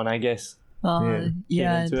Saigon, I guess. Into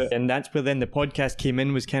it. And that's where then the podcast came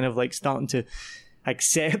in, was kind of like starting to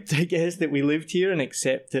accept, I guess, that we lived here, and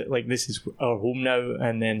accept that like this is our home now,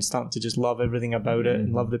 and then starting to just love everything about it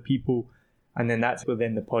and love the people. And then that's where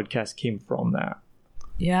then the podcast came from that.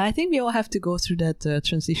 Yeah, I think we all have to go through that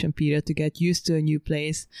transition period to get used to a new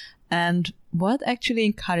place. And what actually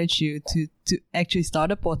encouraged you to actually start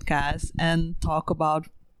a podcast and talk about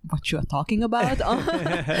what you are talking about?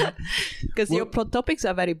 Because your topics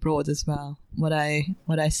are very broad as well, what I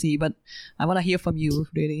see, but I want to hear from you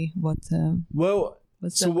really.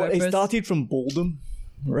 It started from boredom,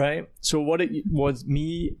 right? So what it was,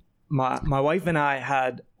 my wife and I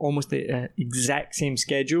had almost the exact same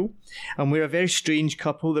schedule, and we're a very strange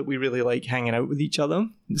couple that we really like hanging out with each other.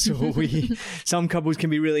 So some couples can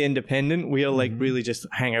be really independent. We are like really just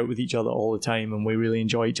hang out with each other all the time, and we really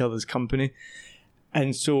enjoy each other's company.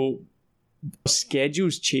 And so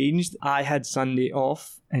schedules changed. I had Sunday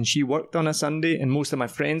off, and she worked on a Sunday, and most of my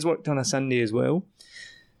friends worked on a Sunday as well.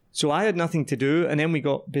 So I had nothing to do, and then we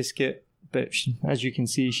got Biscuit, but as you can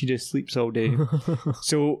see, she just sleeps all day.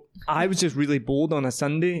 So I was just really bored on a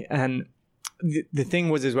Sunday, and the thing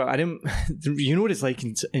was as well, you know what it's like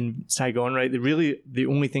in Saigon, right? The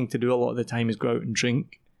only thing to do a lot of the time is go out and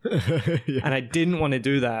drink. And I didn't want to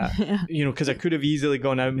do that, because I could have easily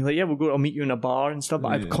gone out and be like, I'll meet you in a bar and stuff.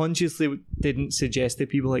 But I consciously didn't suggest to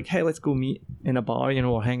people like, hey, let's go meet in a bar,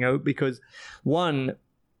 or hang out, because one,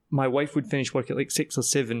 my wife would finish work at like 6 or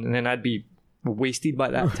 7, and then I'd be wasted by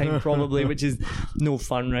that time probably, which is no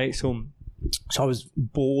fun, right? So I was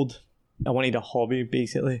bored I wanted a hobby,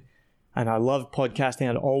 basically. And I loved podcasting.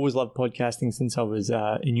 I'd always loved podcasting since I was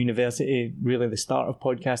in university. Really, the start of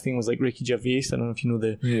podcasting was like Ricky Gervais. I don't know if you know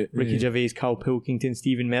the Ricky Gervais, Carl Pilkington,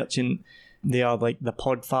 Stephen Merchant. They are like the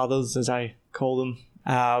pod fathers, as I call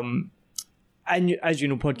them. And as you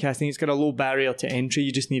know, podcasting, it's got a low barrier to entry.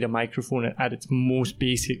 You just need a microphone at its most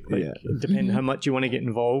basic, depending on how much you want to get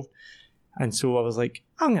involved. And so I was like,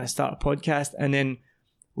 I'm going to start a podcast. And then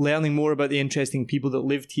learning more about the interesting people that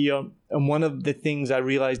lived here. And one of the things I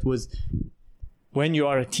realized was when you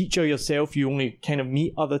are a teacher yourself, you only kind of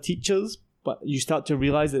meet other teachers, but you start to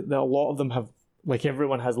realize that a lot of them have, like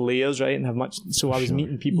everyone has layers, right? And have much. So I was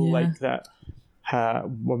meeting people like that.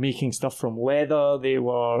 Were making stuff from leather. They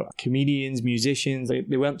were comedians, musicians.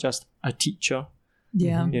 They weren't just a teacher,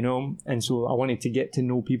 you know. And so I wanted to get to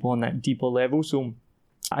know people on that deeper level. So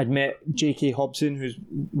I'd met J.K. Hobson, who's a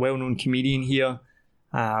well-known comedian here.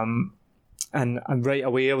 And right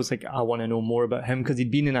away I was like, I want to know more about him because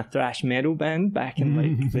he'd been in a thrash metal band back in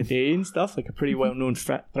like the day and stuff, like a pretty well-known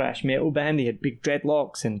thrash metal band. He had big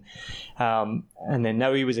dreadlocks and then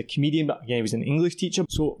now he was a comedian, but again, he was an English teacher.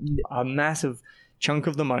 So a massive chunk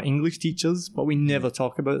of them are English teachers, but we never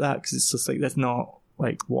talk about that because it's just like, that's not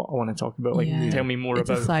like what I want to talk about. Like, tell me more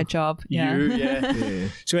about a side job. You.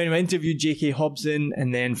 So anyway, I interviewed J.K. Hobson,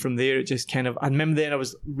 and then from there it just kind of, I remember then I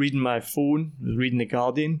was reading my phone, I was reading The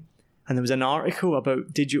Guardian, and there was an article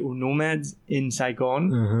about digital nomads in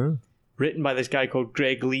Saigon, written by this guy called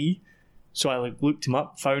Greg Lee. So I like looked him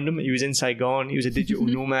up, found him. He was in Saigon. He was a digital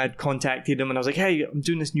nomad. Contacted him, and I was like, "Hey, I'm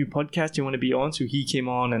doing this new podcast. Do you want to be on?" So he came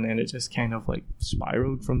on, and then it just kind of like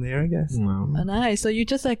spiraled from there, I guess. Wow. Oh, nice. So you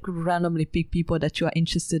just like randomly pick people that you are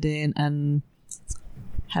interested in and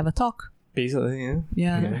have a talk. Basically,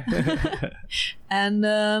 yeah. And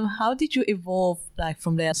how did you evolve like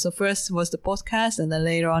from there? So first was the podcast, and then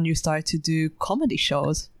later on you started to do comedy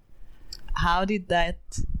shows. How did that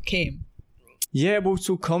came? Yeah, well,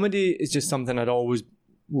 so comedy is just something I'd always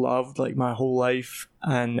loved, like my whole life.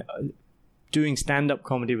 And doing stand-up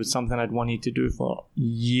comedy was something I'd wanted to do for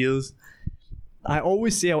years. I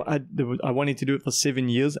always say I wanted to do it for 7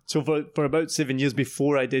 years. So for about 7 years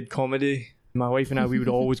before I did comedy, my wife and I, we would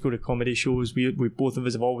always go to comedy shows. We both of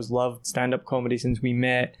us have always loved stand-up comedy since we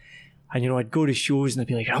met. And, you know, I'd go to shows and I'd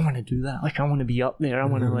be like, I want to do that. Like, I want to be up there. I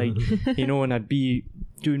want to like, you know, and I'd be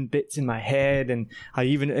doing bits in my head. And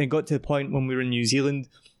it got to the point when we were in New Zealand,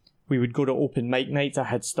 we would go to open mic nights. I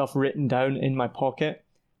had stuff written down in my pocket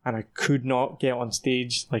and I could not get on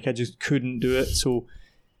stage. Like, I just couldn't do it. So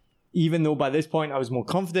even though by this point I was more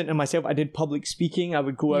confident in myself, I did public speaking. I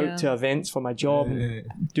would go out to events for my job and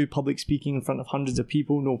do public speaking in front of hundreds of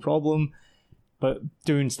people, no problem. But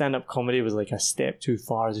doing stand-up comedy was like a step too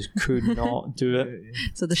far. I just could not do it.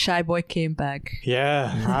 So the shy boy came back.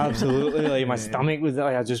 Yeah, absolutely. Like my stomach was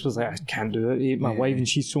like, I just was like, I can't do it. My wife, and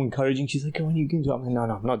she's so encouraging. She's like, "Oh, you can do it." I'm like, no,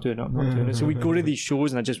 I'm not doing it. I'm not doing it. So we'd go to these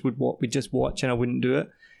shows and we'd just watch and I wouldn't do it.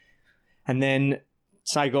 And then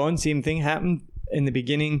Saigon, same thing happened in the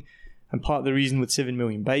beginning. And part of the reason with 7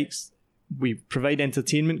 Million Bikes, we provide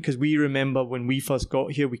entertainment because we remember when we first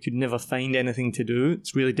got here, we could never find anything to do.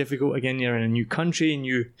 It's really difficult. Again, you're in a new country, a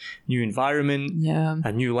new environment,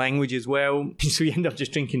 a new language as well. So you end up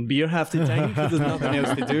just drinking beer half the time because there's nothing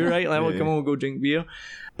else to do, right? Like, well, come on, we'll go drink beer.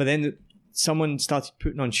 But then someone started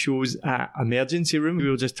putting on shows at Emergency Room. We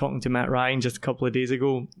were just talking to Matt Ryan just a couple of days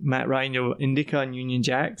ago. Matt Ryan, your Indica and Union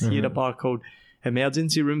Jacks, he had a bar called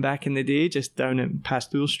Emergency Room back in the day, just down at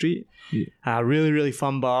Pasteur Street. Really, really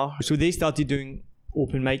fun bar. So they started doing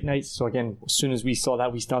open mic nights. So again, as soon as we saw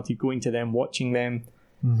that, we started going to them, watching them.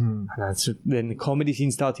 And so then the comedy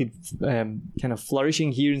scene started kind of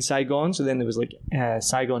flourishing here in Saigon. So then there was like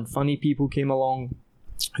Saigon Funny People came along,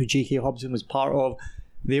 who J.K. Hobson was part of.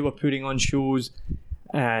 They were putting on shows.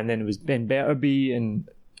 And then it was Ben Betterby and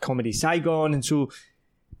Comedy Saigon. And so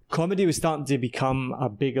comedy was starting to become a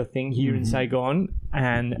bigger thing here in Saigon.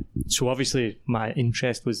 And so obviously my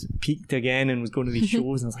interest was piqued again and was going to these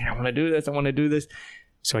shows. And I was like, I want to do this.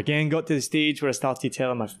 So again, got to the stage where I started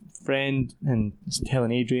telling my friend and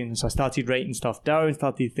telling Adrian. So I started writing stuff down,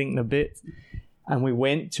 started thinking a bit. And we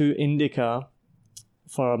went to Indica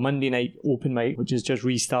for a Monday night open mic, which has just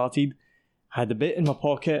restarted. I had a bit in my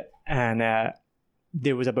pocket and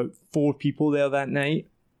there was about 4 people there that night.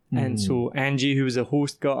 And so Angie, who was a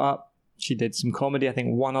host, got up. She did some comedy. I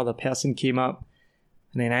think one other person came up.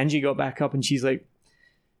 And then Angie got back up and she's like,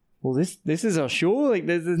 well, this is our show. Like,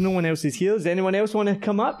 there's no one else is here. Does anyone else want to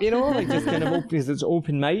come up? You know, like just kind of open, because it's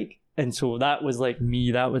open mic. And so that was like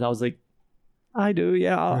me. I was like, I do,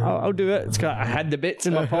 yeah, I'll do it. It's 'cause I had the bits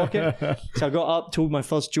in my pocket. So I got up, told my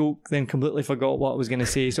first joke, then completely forgot what I was going to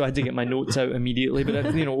say. So I had to get my notes out immediately. But,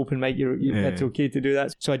 open mic, it's okay to do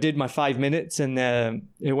that. So I did my 5 minutes and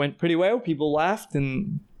it went pretty well. People laughed.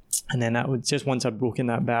 And then that was just once I'd broken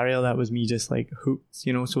that barrier, that was me just like hooked,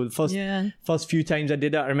 So the first few times I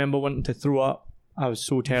did that, I remember wanting to throw up. I was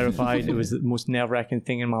so terrified. It was the most nerve-wracking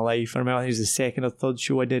thing in my life. I remember it was the second or third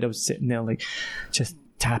show I did. I was sitting there like just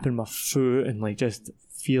tapping my foot and like just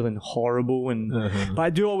feeling horrible. But I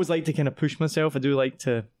do always like to kind of push myself. I do like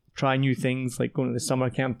to try new things, like going to the summer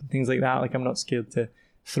camp and things like that. Like I'm not scared to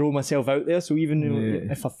throw myself out there. So even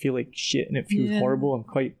if I feel like shit and it feels horrible,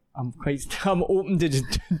 I'm open to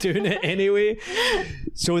just doing it anyway.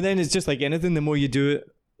 So then it's just like anything, the more you do it,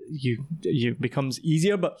 you becomes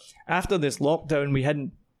easier. But after this lockdown, we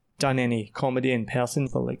hadn't done any comedy in person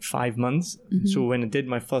for like 5 months. So when I did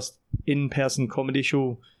my first in-person comedy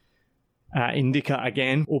show at Indica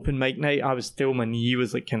again, open mic night, my knee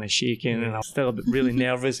was like kind of shaking and I was still a bit really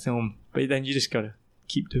nervous. But then you just gotta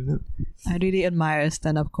keep doing it. I really admire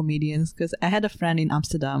stand-up comedians because I had a friend in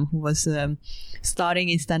Amsterdam who was starting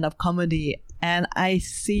in stand-up comedy, and I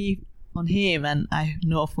see on him and I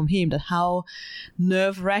know from him that how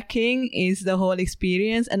nerve-wracking is the whole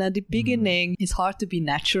experience, and at the beginning it's hard to be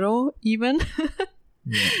natural even.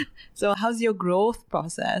 So how's your growth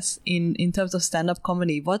process in terms of stand-up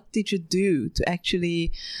comedy? What did you do to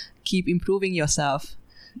actually keep improving yourself?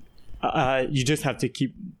 You just have to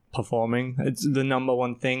keep performing. It's the number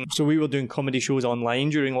one thing. So we were doing comedy shows online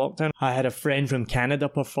during lockdown. I had a friend from Canada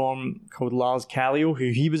perform called Lars Kallio,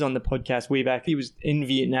 who he was on the podcast way back. He was in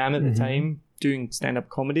Vietnam at the time doing stand-up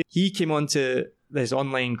comedy. He came on to this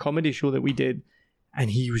online comedy show that we did,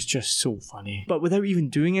 and he was just so funny. But without even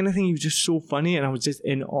doing anything, he was just so funny, and I was just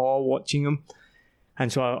in awe watching him.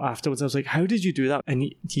 And so afterwards I was like, how did you do that?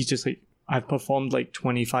 And he's just like, I've performed like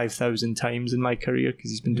 25,000 times in my career,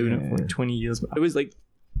 because he's been doing it for like 20 years. It was like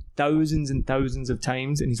thousands and thousands of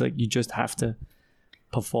times, and he's like, you just have to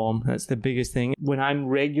perform. That's the biggest thing. When I'm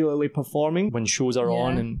regularly performing, when shows are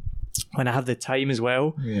on, and when I have the time as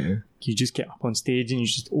well, you just get up on stage and you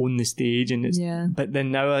just own the stage. And it's but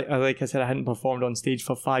then now, like I said, I hadn't performed on stage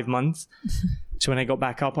for 5 months. So when I got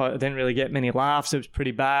back up, I didn't really get many laughs. It was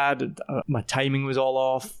pretty bad. My timing was all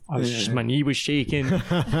off. My knee was shaking.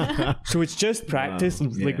 So it's just practice.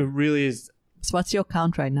 Like it really is. So what's your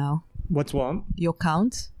count right now? What's what? Your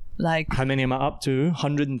count? Like how many am I up to?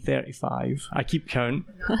 135. I keep count.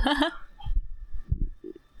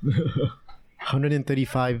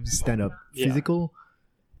 135 stand-up. Physical?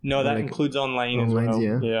 No, that includes online as well.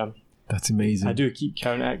 Yeah. That's amazing. I do keep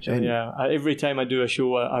count, actually, every time I do a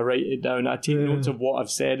show, I write it down. I take notes of what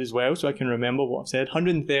I've said as well, so I can remember what I've said.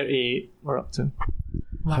 138 we're up to.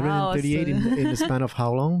 Wow, 138 in the span of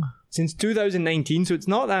how long? Since 2019, so it's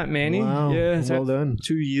not that many. Wow, yeah, well done.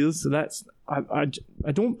 2 years, so that's...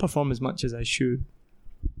 I don't perform as much as I should.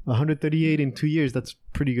 138 in 2 years, that's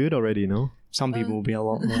pretty good already, no? Some people will be a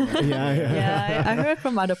lot more. Yeah, I heard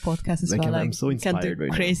from other podcasts as well. I'm so inspired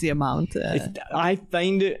right crazy amount. I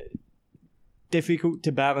find it difficult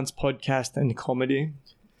to balance podcast and comedy.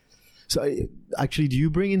 So actually, do you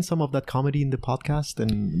bring in some of that comedy in the podcast,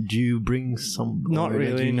 and do you bring some? Not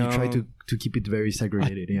really. No. You try to keep it very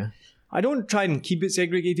segregated. I don't try and keep it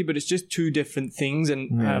segregated, but it's just two different things.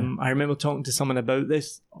 And I remember talking to someone about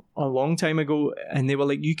this a long time ago, and they were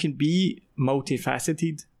like, "You can be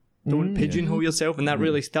multifaceted. Don't pigeonhole yourself." And that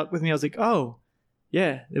really stuck with me. I was like, "Oh,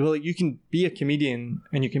 yeah." They were like, "You can be a comedian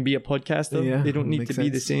and you can be a podcaster. They don't need to be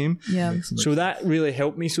the same." Yeah. So that really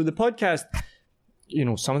helped me. So the podcast,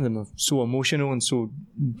 some of them are so emotional and so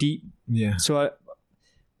deep. Yeah. So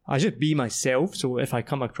I just be myself. So if I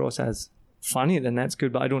come across as funny, then that's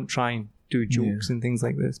good. But I don't try and do jokes and things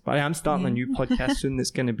like this. But I am starting a new podcast soon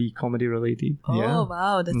that's going to be comedy related. Oh,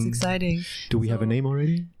 wow. That's exciting. Do we have a name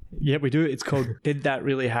already? Yeah, we do. It's called Did That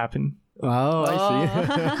Really Happen? Oh,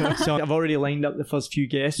 I see. So I've already lined up the first few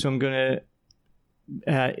guests. So I'm going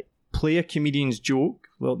to play a comedian's joke.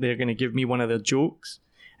 Well, they're going to give me one of their jokes.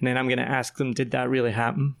 And then I'm going to ask them, did that really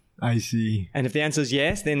happen? I see. And if the answer is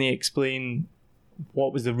yes, then they explain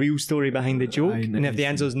what was the real story behind the joke. And if the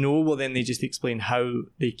answer is no, well, then they just explain how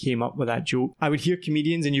they came up with that joke. I would hear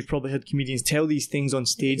comedians, and you've probably heard comedians tell these things on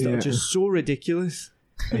stage that are just so ridiculous.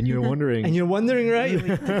 And you're wondering. Right? Like,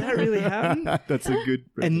 did that really happen? That's a good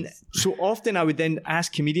premise. And so often I would then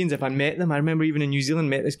ask comedians if I met them. I remember even in New Zealand,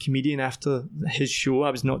 met this comedian after his show.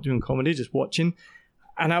 I was not doing comedy, just watching.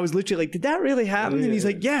 And I was literally like, did that really happen? And he's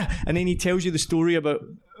like, yeah. And then he tells you the story about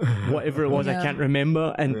whatever it was, I can't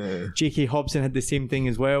remember. And J.K. Hobson had the same thing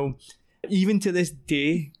as well. Even to this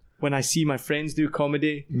day, when I see my friends do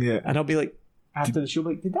comedy, and I'll be like, after the show,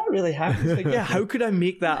 like, did that really happen? It's like, yeah, how could I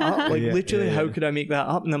make that up? Like, literally, how could I make that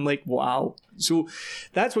up? And I'm like, wow. So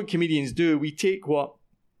that's what comedians do. We take what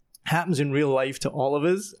happens in real life to all of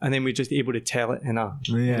us, and then we're just able to tell it in a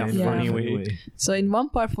funny way. So in one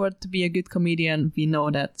part, for to be a good comedian, we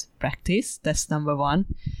know that practice, that's number one.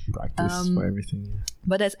 Practice for everything. Yeah.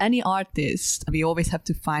 But as any artist, we always have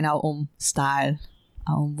to find our own style,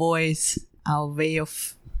 our own voice, our way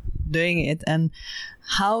of doing it. And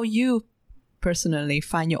how you personally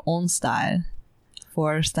find your own style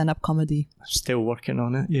for stand-up comedy? I'm still working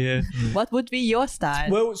on it. Yeah. What would be your style?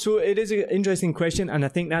 Well, so it is an interesting question, and I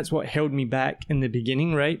think that's what held me back in the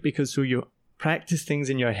beginning, right? Because so you practice things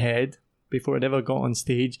in your head before it ever got on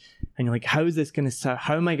stage, and you're like, how is this going to sound?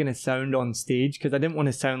 How am I going to sound on stage? Because I didn't want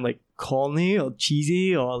to sound like corny or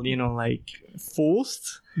cheesy or, you know, like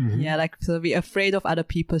forced. Yeah, like, so be afraid of other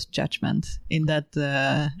people's judgment in that.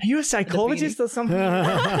 Are you a psychologist or something?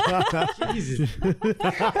 Jesus.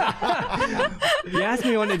 You asked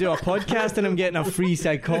me on to do a podcast and I'm getting a free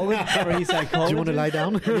psychologist. Do you want to lie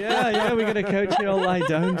down? Yeah, we got a couch here. I'll lie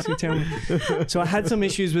down. So tell me. So I had some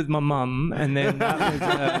issues with my mum, and then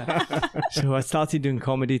that was, so I started doing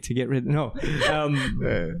comedy to get rid. No,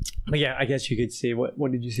 but yeah, I guess you could say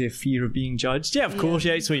what did you say? Fear of being judged? Yeah, of course.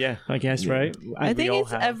 Yeah, so yeah, I guess right. I think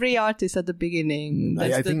it's every artist at the beginning.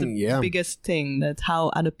 That's the biggest thing, that how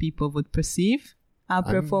other people would perceive our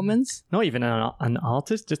performance. Not even an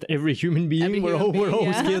artist, just every human being. We're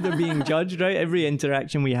all scared of being judged, right? Every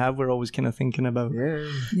interaction we have, we're always kind of thinking about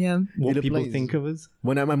what people think of us.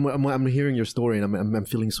 When I'm hearing your story, and I'm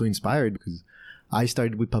feeling so inspired, because I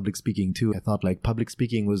started with public speaking too. I thought like public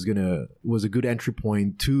speaking was a good entry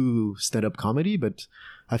point to stand-up comedy, but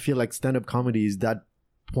I feel like stand-up comedy is that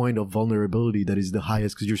point of vulnerability that is the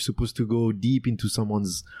highest, because you're supposed to go deep into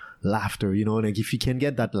someone's laughter, you know, like if you can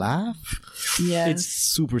get that laugh, it's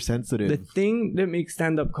super sensitive. The thing that makes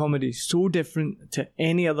stand-up comedy so different to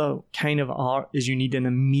any other kind of art is you need an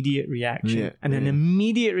immediate reaction. An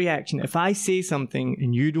immediate reaction. If I say something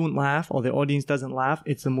and you don't laugh, or the audience doesn't laugh,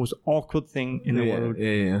 it's the most awkward thing in the world.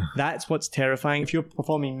 That's what's terrifying. If you're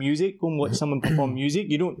performing music, go and watch someone perform music.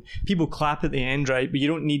 People clap at the end, right? But you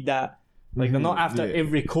don't need that. Like, they're not after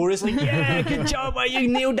every chorus, like, yeah, good job, you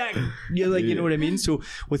nailed that. You're like, you know what I mean? So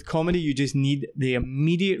with comedy, you just need the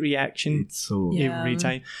immediate reaction every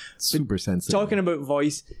time. Super sensitive. Talking about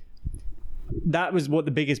voice, that was what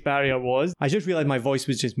the biggest barrier was. I just realized my voice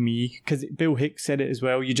was just me, because Bill Hicks said it as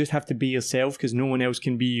well. You just have to be yourself, because no one else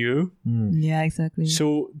can be you. Yeah, exactly.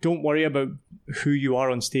 So don't worry about who you are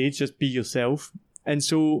on stage, just be yourself. And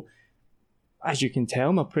so, as you can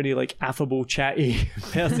tell, I'm a pretty affable, chatty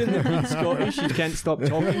person. I'm Scottish, you can't stop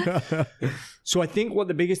talking. So I think what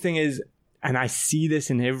the biggest thing is, and I see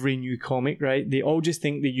this in every new comic, right? They all just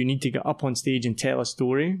think that you need to get up on stage and tell a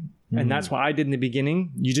story. And that's what I did in the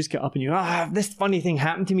beginning. You just get up and you this funny thing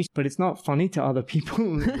happened to me. But it's not funny to other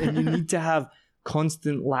people. And you need to have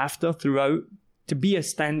constant laughter throughout. To be a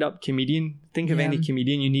stand-up comedian, think of any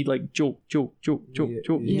comedian, you need joke. You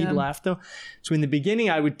need laughter. So in the beginning,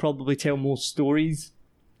 I would probably tell more stories.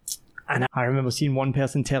 And I remember seeing one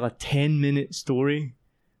person tell a 10-minute story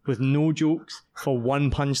with no jokes for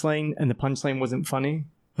one punchline, and the punchline wasn't funny.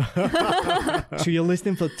 So you're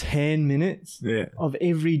listening for 10 minutes of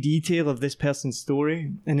every detail of this person's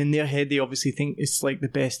story. And in their head, they obviously think it's like the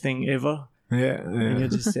best thing ever. And you're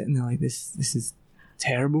just sitting there like, this is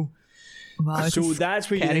terrible. Wow, so that's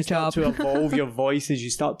where you start to evolve your voice, as you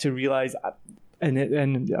start to realize,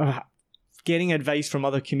 and getting advice from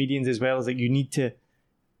other comedians as well, is you need to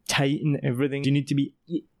tighten everything. You need to be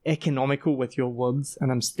economical with your words,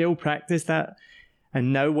 and I'm still practice that.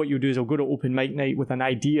 And now what you'll do is I'll go to open mic night with an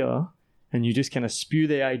idea, and you just kind of spew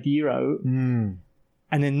the idea out, and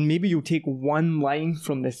then maybe you'll take one line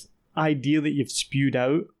from this idea that you've spewed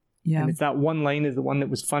out, and it's that one line is the one that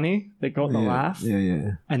was funny, that got the laugh,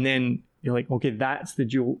 and then you're like, okay, that's the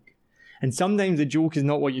joke. And sometimes the joke is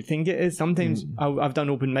not what you think it is. Sometimes I've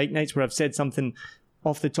done open mic nights where I've said something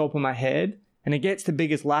off the top of my head and it gets the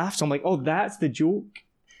biggest laugh. So I'm like, oh, that's the joke.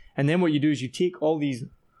 And then what you do is you take all these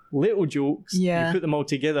little jokes, you put them all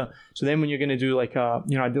together. So then when you're going to do I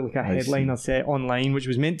did a headliner set online, which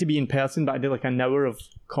was meant to be in person, but I did an hour of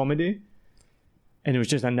comedy. And it was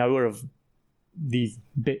just an hour of these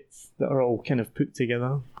bits that are all kind of put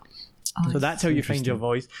together. So that's how you find your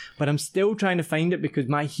voice. But I'm still trying to find it, because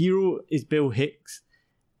my hero is Bill Hicks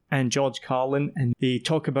and George Carlin, and they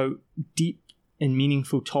talk about deep and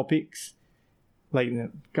meaningful topics, like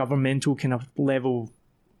the governmental kind of level.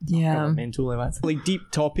 Governmental level. Like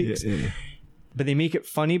deep topics. But they make it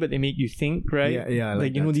funny, but they make you think, right?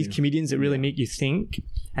 Like these comedians that really make you think.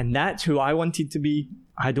 And that's who I wanted to be.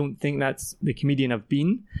 I don't think that's the comedian I've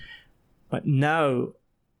been. But now,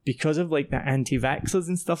 because of like the anti-vaxxers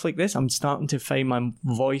and stuff like this, I'm starting to find my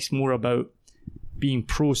voice more about being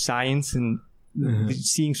pro-science and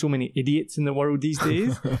seeing so many idiots in the world these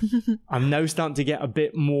days. I'm now starting to get a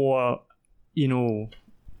bit more,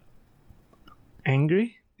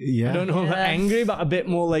 angry. Yeah. I don't know about angry, but a bit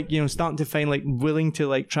more like, starting to find like willing to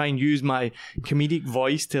like try and use my comedic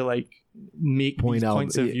voice to like make these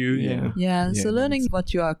points of view. Yeah. So learning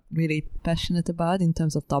what you are really passionate about in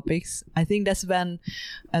terms of topics, I think that's when,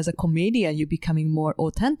 as a comedian, you're becoming more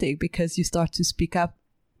authentic because you start to speak up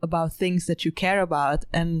about things that you care about.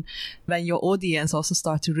 And when your audience also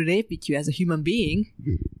start to relate with you as a human being,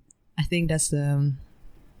 I think that's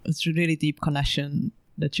it's a really deep connection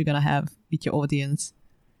that you're going to have with your audience.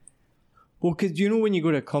 Well, because when you go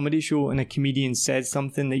to a comedy show and a comedian says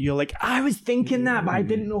something that you're like, I was thinking that, but I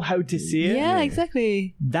didn't know how to say it. Yeah,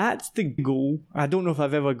 exactly. That's the goal. I don't know if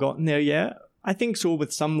I've ever gotten there yet. I think so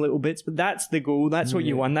with some little bits, but that's the goal. That's what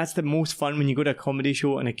you want. That's the most fun when you go to a comedy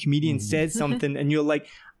show and a comedian says something and you're like,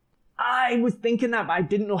 I was thinking that, but I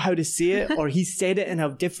didn't know how to say it, or he said it in a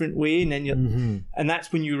different way. And then and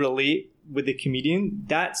that's when you relate with the comedian.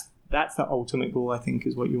 That's the ultimate goal, I think,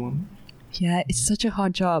 is what you want. Yeah, it's such a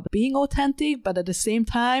hard job. Being authentic, but at the same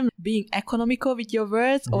time, being economical with your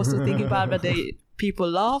words, also thinking about whether people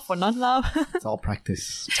laugh or not laugh. It's all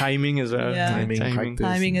practice. Timing as well. Yeah.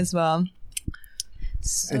 Timing as well.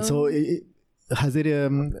 And so has it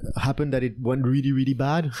happened that it went really, really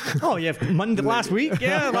bad? Oh, yeah. Last week.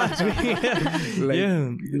 Yeah, last week.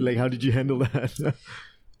 Like, how did you handle that?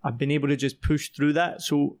 I've been able to just push through that.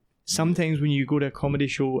 So sometimes when you go to a comedy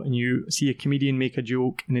show and you see a comedian make a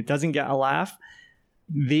joke and it doesn't get a laugh,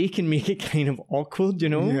 they can make it kind of awkward,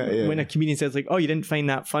 when a comedian says like, oh, you didn't find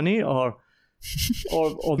that funny, or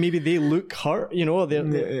maybe they look hurt,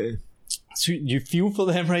 so you feel for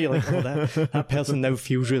them, right? You're like, oh, that person now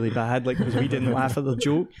feels really bad, like, because we didn't laugh at the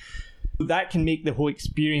joke. That can make the whole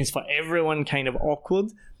experience for everyone kind of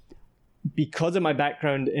awkward. Because of my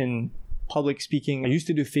background in public speaking, I used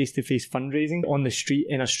to do face-to-face fundraising on the street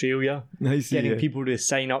in Australia, getting people to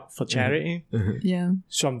sign up for charity. Yeah.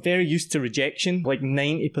 So I'm very used to rejection. Like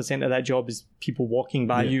 90% of that job is people walking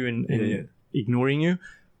by you and ignoring you.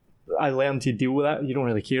 I learned to deal with that. You don't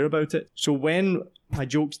really care about it. So when my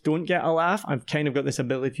jokes don't get a laugh, I've kind of got this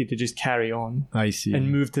ability to just carry on. I see. And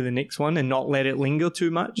move to the next one and not let it linger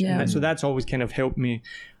too much. Yeah. So that's always kind of helped me.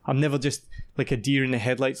 I'm never just like a deer in the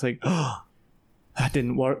headlights, like, oh, that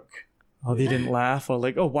didn't work. Oh, they didn't laugh, or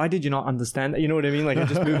like, oh, why did you not understand that? You know what I mean? Like, I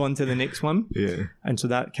just move on to the next one. Yeah. And so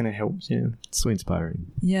that kind of helps, So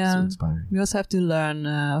inspiring. Yeah. So inspiring. We also have to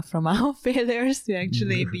learn from our failures to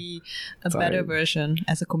actually be a better version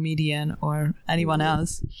as a comedian or anyone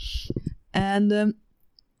else. And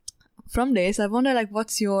from this, I wonder, like,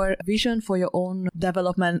 what's your vision for your own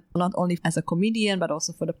development, not only as a comedian, but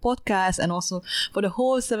also for the podcast and also for the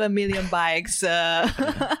whole 7 million bikes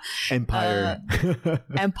empire.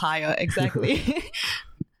 Empire, exactly.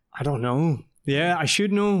 I don't know. Yeah, I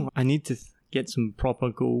should know. I need to get some proper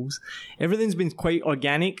goals. Everything's been quite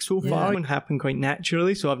organic so far and happened quite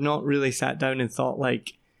naturally. So I've not really sat down and thought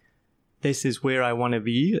like, this is where I want to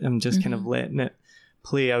be. I'm just kind of letting it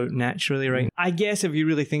play out naturally, right? I guess if you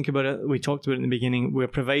really think about it, we talked about it in the beginning, we're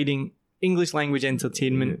providing English language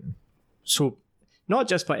entertainment. So not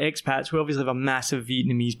just for expats, we obviously have a massive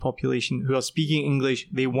Vietnamese population who are speaking English.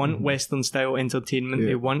 They want Western style entertainment.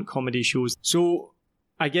 They want comedy shows. So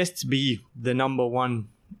I guess to be the number one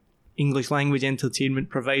English language entertainment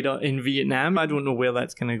provider in Vietnam, I don't know where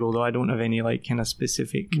that's going to go though. I don't have any like kind of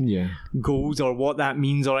specific goals or what that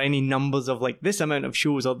means or any numbers of like this amount of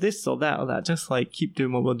shows or this or that or that. Just like keep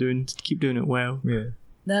doing what we're doing, keep doing it well. Yeah.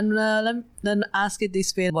 Then ask it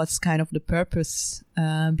this way: what's kind of the purpose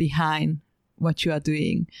behind what you are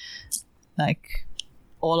doing? Like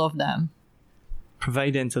all of them.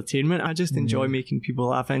 Provide entertainment. I just enjoy making people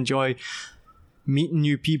laugh. I enjoy meeting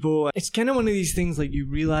new people. It's kind of one of these things like you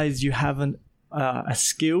realize you have a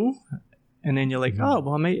skill and then you're like, oh,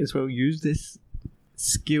 well, I might as well use this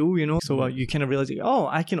skill, So you kind of realize, oh,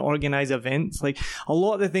 I can organize events. Like a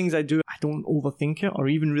lot of the things I do, I don't overthink it or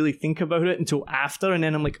even really think about it until after. And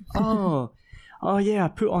then I'm like, oh yeah, I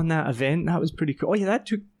put on that event. That was pretty cool. Oh yeah, that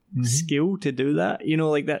took skill to do that.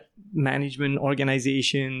 Like that management,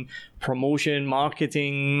 organization, promotion,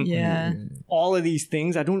 marketing, all of these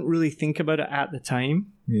things. I don't really think about it at the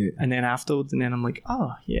time. And then afterwards, and then I'm like,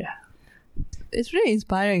 oh yeah, It's really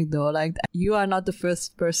inspiring though. Like, you are not the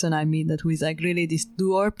first person I meet that who is like really this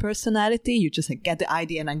doer personality. You just like get the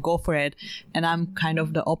idea and then go for it. And I'm kind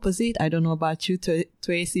of the opposite. I don't know about you,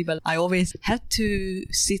 Tracy, but I always had to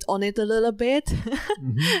sit on it a little bit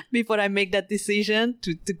before I make that decision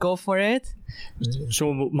to go for it.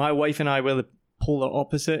 So my wife and I were the polar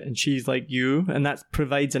opposite, and she's like you, and that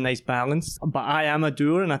provides a nice balance. But I am a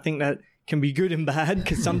doer, and I think that can be good and bad,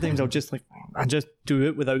 because sometimes I just do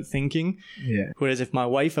it without thinking. Yeah. Whereas if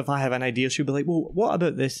I have an idea, she'll be like, well, what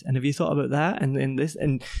about this? And have you thought about that? And then this.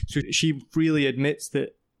 And so she freely admits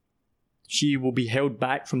that she will be held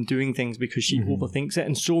back from doing things because she overthinks it.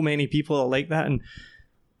 And so many people are like that. And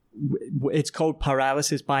it's called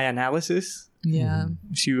paralysis by analysis. Yeah.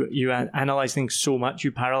 So you analyze things so much,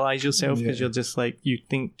 you paralyze yourself because you're just like, you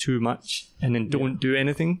think too much and then don't do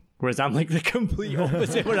anything. Whereas I'm like the complete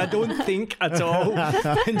opposite, where I don't think at all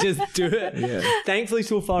and just do it. Yeah. Thankfully,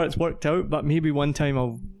 so far it's worked out, but maybe one time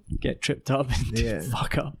I'll get tripped up and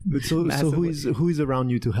fuck up. But so who is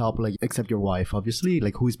around you to help, like, except your wife, obviously?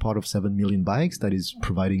 Like, who is part of 7 Million Bikes that is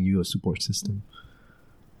providing you a support system?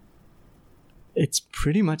 It's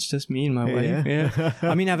pretty much just me and my wife. Yeah.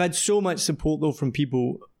 I mean, I've had so much support though from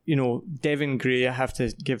people. You know, Devin Gray, I have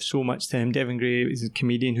to give so much to him. Devin Gray is a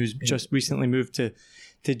comedian who's just recently moved to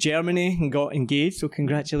Germany and got engaged. So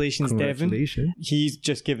congratulations, Devin. He's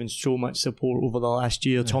just given so much support over the last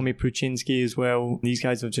year. Tommy Pruchinski as well. These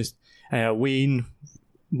guys have just, Wayne,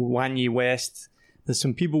 Wanye West. There's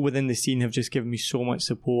some people within the scene have just given me so much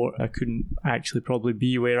support. I couldn't actually probably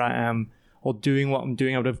be where I am or doing what I'm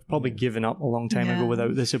doing. I would have probably given up a long time ago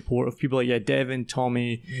without the support of people like Devin,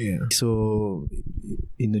 Tommy. Yeah. So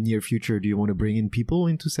in the near future, do you want to bring in people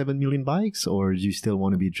into 7 Million Bikes, or do you still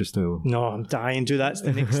want to be just a... No, I'm dying to. That's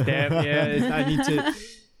the next step. I need to...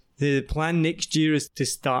 The plan next year is to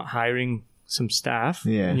start hiring some staff.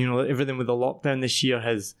 Yeah. You know, everything with the lockdown this year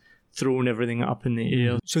has thrown everything up in the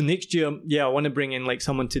air. So next year, I want to bring in like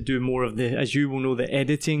someone to do more of the, as you will know, the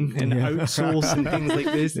editing and outsource and things like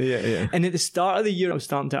this. And at the start of the year, I was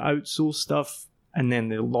starting to outsource stuff, and then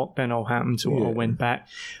the lockdown all happened, so it all went back.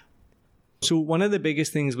 So one of the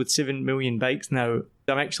biggest things with 7 Million Bikes now,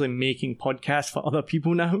 I'm actually making podcasts for other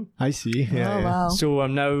people now. I see. Wow. So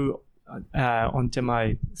I'm now onto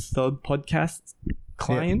my third podcast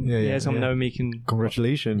client. So I'm now making...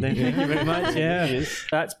 Congratulations. Thank you very much.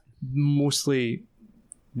 That's mostly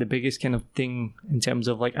the biggest kind of thing in terms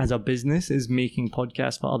of like as a business, is making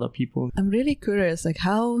podcasts for other people. I'm really curious, like,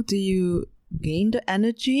 how do you gain the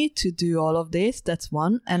energy to do all of this? That's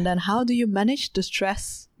one. And then how do you manage the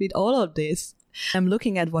stress with all of this? I'm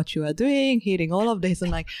looking at what you are doing, hearing all of this,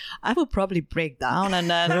 and like, I will probably break down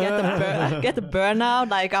and then get the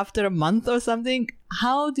burnout like after a month or something.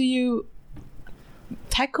 How do you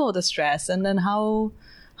tackle the stress, and then how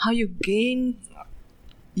you gain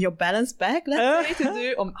your balance back, let's say, to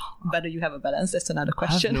do, or better you have a balance? That's another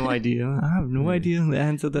question. I have no idea the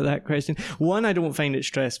answer to that question. One, I don't find it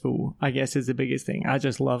stressful, I guess, is the biggest thing. I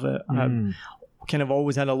just love it. I've kind of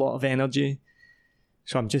always had a lot of energy,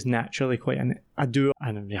 so I'm just naturally quite I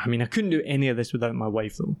mean, I couldn't do any of this without my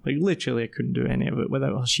wife though. Like, literally I couldn't do any of it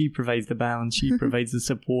without her. She provides the balance, she provides the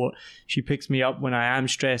support, she picks me up when I am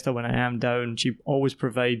stressed or when I am down. She always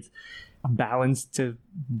provides a balance to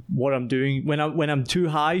what I'm doing. When I'm too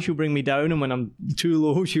high, she'll bring me down, and when I'm too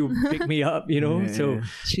low, she'll pick me up, you know. So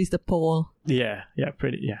she's the pole.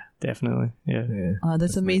 Definitely. Oh,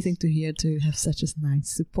 that's amazing to hear, to have such a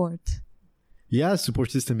nice support. Yeah,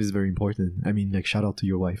 support system is very important. I mean, like, shout out to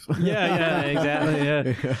your wife.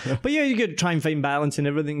 Exactly. But you got to try and find balance in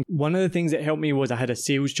everything. One of the things that helped me was I had a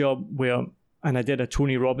sales job and I did a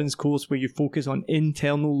Tony Robbins course where you focus on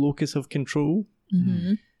internal locus of control.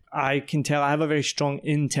 I can tell I have a very strong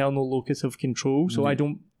internal locus of control, so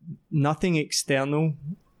nothing external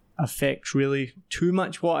affects really too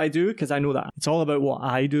much what I do, because I know that it's all about what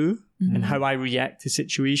I do and how I react to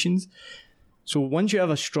situations. So once you have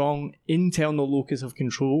a strong internal locus of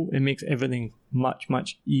control, it makes everything much,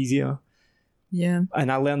 much easier. Yeah.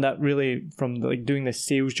 And I learned that really from like doing the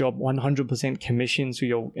sales job, 100% commission. So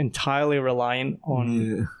you're entirely reliant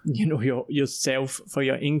on, yourself for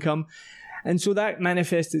your income. And so that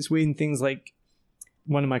manifests its way in things like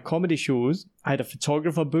one of my comedy shows. I had a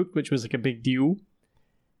photographer booked, which was like a big deal.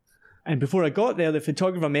 And before I got there, the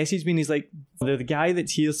photographer messaged me and he's like, the guy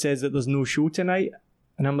that's here says that there's no show tonight.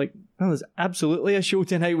 And I'm like, oh, there's absolutely a show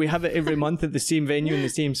tonight. We have it every month at the same venue in the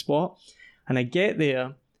same spot. And I get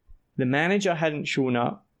there, the manager hadn't shown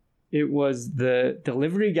up. It was the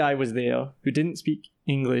delivery guy was there who didn't speak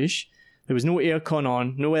English. There was no aircon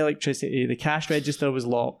on, no electricity. The cash register was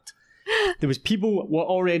locked. there was people were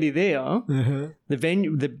already there.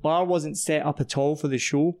 The bar wasn't set up at all for the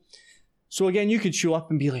show. So again, you could show up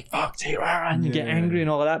and be like, fuck, and you get angry and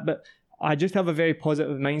all of that. But I just have a very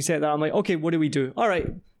positive mindset that I'm like, okay, what do we do? All right,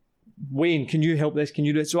 Wayne, can you help this? Can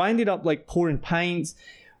you do it? So I ended up like pouring pints.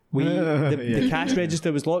 The cash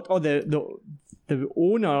register was locked. Oh, the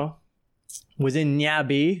owner was in Nya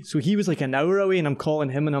Bay, so he was like an hour away, and I'm calling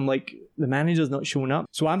him and I'm like, the manager's not showing up.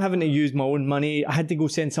 So I'm having to use my own money. I had to go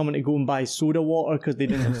send someone to go and buy soda water because they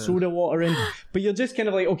didn't have soda water in. But you're just kind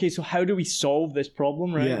of like, okay, so how do we solve this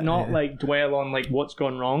problem, right? Not like dwell on like what's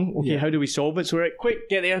gone wrong. Okay, how do we solve it? So we're like, quick,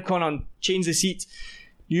 get the aircon on, change the seats.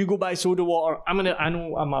 You go buy soda water.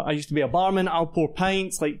 I used to be a barman. I'll pour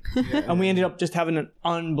pints, and we ended up just having an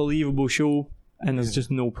unbelievable show, and there's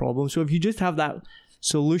just no problem. So if you just have that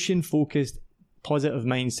solution-focused, positive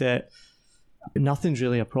mindset, nothing's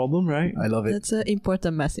really a problem, right? I love it. That's an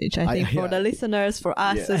important message, I think, for the listeners, for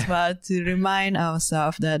us as well, to remind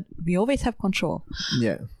ourselves that we always have control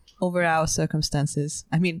over our circumstances.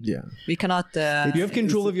 I mean, we cannot... you have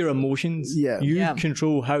control of your emotions. You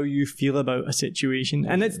control how you feel about a situation.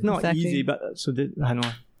 And it's not easy, but I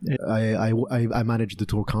know. I managed the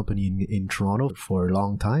tour company in Toronto for a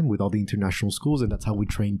long time with all the international schools, and that's how we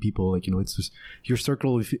train people. Like, it's just your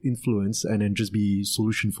circle of influence, and then just be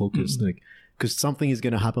solution focused. Like, because something is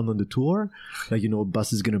going to happen on the tour, like,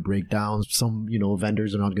 bus is going to break down. Some,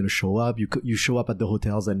 vendors are not going to show up. You show up at the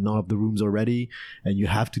hotels and none of the rooms are ready, and you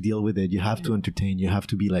have to deal with it. You have to entertain. You have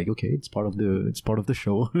to be like, okay, it's part of the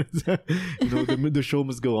show. The show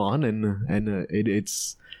must go on, and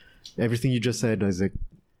it's everything you just said is like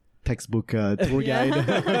textbook tour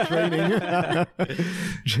guide training.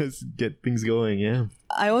 Just get things going.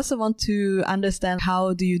 I also want to understand,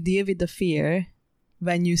 how do you deal with the fear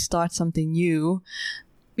when you start something new?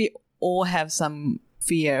 We all have some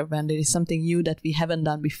fear when there is something new that we haven't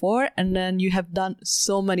done before, and then you have done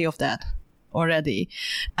so many of that already.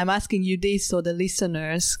 I'm asking you this so the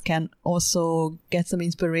listeners can also get some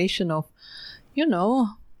inspiration of,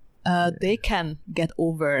 they can get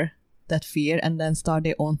over that fear and then start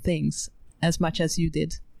their own things as much as you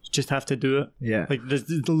did. You just have to do it. Like,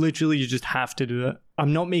 literally, you just have to do it.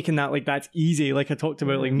 I'm not making that like that's easy. Like I talked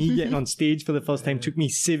about, like me getting on stage for the first time took me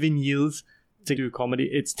 7 years to do comedy.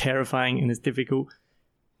 It's terrifying and it's difficult,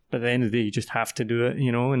 but at the end of the day, you just have to do it,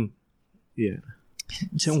 and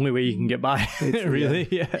it's the only way you can get by. Really.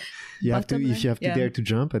 You have to dare to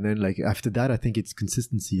jump, and then like after that, I think it's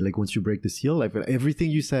consistency. Like once you break the seal, like everything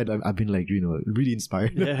you said, I've been like really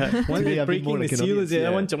inspired. Once breaking the seal is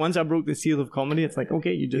once I broke the seal of comedy, it's like,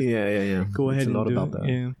 okay, you just go ahead. It's a lot and about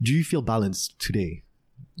that. Do you feel balanced today?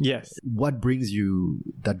 Yes. What brings you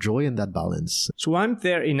that joy and that balance? So I'm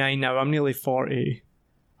 39 now. I'm nearly 40,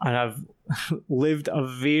 and I've lived a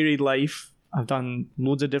varied life. I've done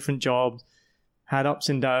loads of different jobs, had ups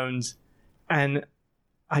and downs, and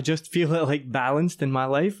I just feel it like balanced in my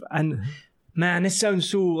life. And man, this sounds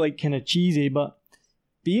so like kind of cheesy, but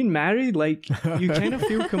being married, like you kind of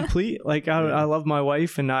feel complete. Like I love my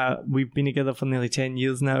wife, and we've been together for nearly 10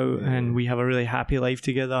 years now, and we have a really happy life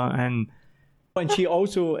together. And she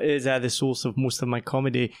also is the source of most of my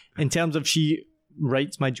comedy in terms of she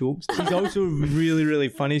writes my jokes. She's also really, really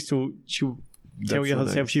funny, so she'll tell you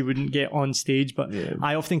herself she wouldn't get on stage, but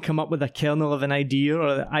I often come up with a kernel of an idea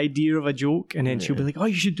or the idea of a joke, and then she'll be like, oh,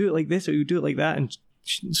 you should do it like this, or you do it like that. And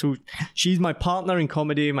so she's my partner in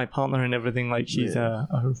comedy, my partner in everything. Like she's a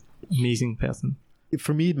amazing person.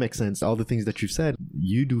 For me, it makes sense. All the things that you've said,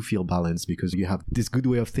 you do feel balanced because you have this good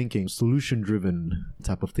way of thinking, solution-driven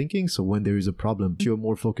type of thinking. So when there is a problem, you're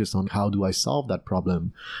more focused on how do I solve that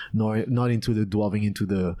problem, not into the delving into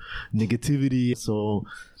the negativity. So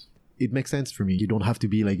it makes sense for me. You don't have to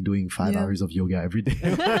be like doing 5 hours of yoga every day.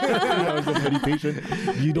 5 hours of meditation.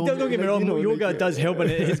 Don't get me wrong, yoga does help, and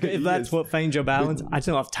if that's what finds your balance. I just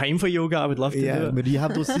don't have time for yoga. I would love to do it. But you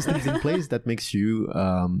have those systems in place that makes you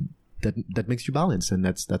that makes you balance, and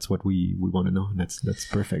that's what we want to know. And that's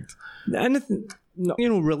perfect. And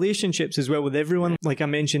relationships as well with everyone. Like I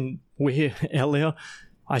mentioned way earlier,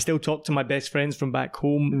 I still talk to my best friends from back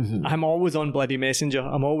home. Mm-hmm. I'm always on bloody Messenger.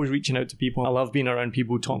 I'm always reaching out to people. I love being around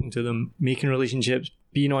people, talking to them, making relationships,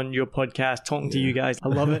 being on your podcast, talking to you guys. I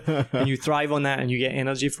love it. And you thrive on that and you get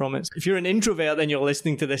energy from it. If you're an introvert and you're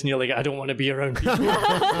listening to this and you're like, I don't want to be around people.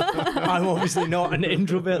 I'm obviously not an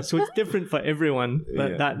introvert. So it's different for everyone.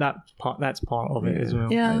 But that's part of it as well.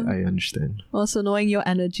 Yeah. I understand. Also knowing your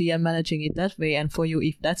energy and managing it that way. And for you,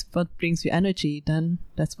 if that's what brings you energy, then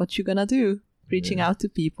that's what you're going to do. Reaching out to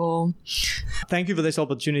people. Thank you for this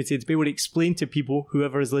opportunity to be able to explain to people,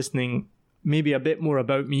 whoever is listening, maybe a bit more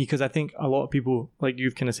about me, because I think a lot of people, like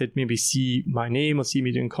you've kind of said, maybe see my name or see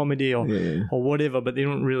me doing comedy or whatever, but they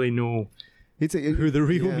don't really know who the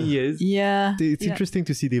real me is. Yeah. It's interesting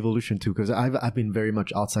to see the evolution too, because I've been very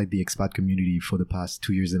much outside the expat community for the past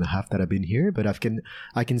 2 years and a half that I've been here, but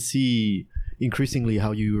I can see increasingly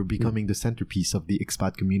how you are becoming the centerpiece of the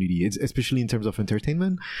expat community. It's especially in terms of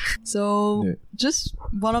entertainment. So just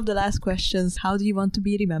one of the last questions, how do you want to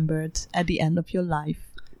be remembered at the end of your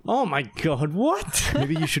life? Oh my God, what?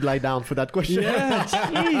 Maybe you should lie down for that question. Yeah,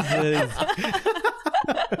 Jesus.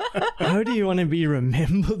 How do you want to be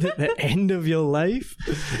remembered at the end of your life?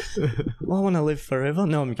 Well, I want to live forever.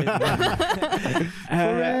 No, I'm kidding.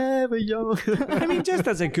 Forever young. I mean, just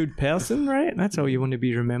as a good person, right? That's how you want to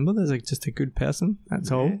be remembered, as just a good person.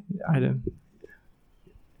 That's all.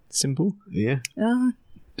 Simple. Yeah.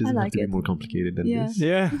 Doesn't have to be more complicated than this.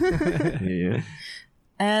 Yeah. Yeah.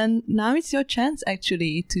 And now it's your chance,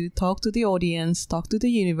 actually, to talk to the audience, talk to the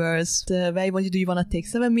universe. Where do you want to take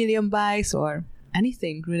 7 million bikes or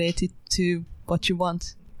anything related to what you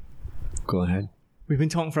want? Go ahead. We've been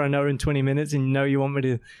talking for an hour and 20 minutes and now you want me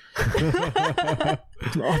to...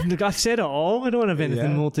 I've said it all. I don't have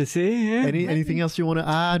anything more to say. Yeah. Anything else you want to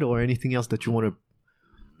add, or anything else that you want to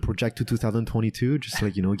project to 2022? Just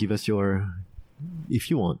give us your...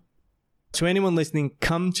 if you want. So anyone listening,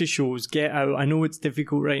 come to shows, get out. I know it's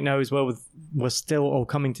difficult right now as well. We're still all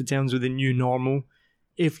coming to terms with the new normal.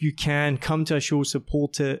 If you can, come to a show,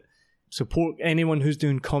 support it. Support anyone who's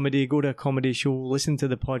doing comedy. Go to a comedy show, listen to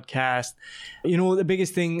the podcast. The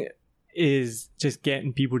biggest thing is just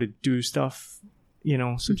getting people to do stuff,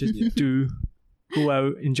 so just go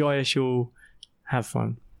out, enjoy a show, have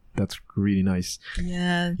fun. That's really nice.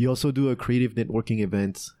 Yeah. You also do a creative networking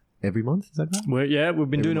event every month, is that right? We've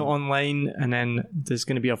been doing it online, and then there's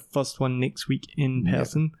going to be our first one next week in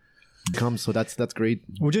person. Come, so that's great.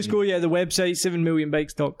 We'll just go, the website,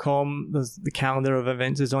 7millionbikes.com. There's the calendar of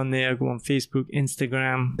events is on there. Go on Facebook,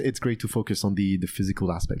 Instagram. It's great to focus on the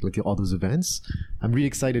physical aspect, like all those events. I'm really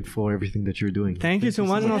excited for everything that you're doing. Thank you so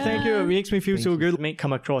much. No, thank you. It makes me feel so good. It may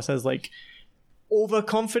come across as like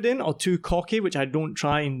overconfident or too cocky, which I don't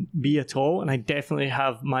try and be at all. And I definitely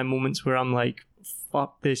have my moments where I'm like,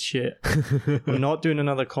 fuck this shit. I'm not doing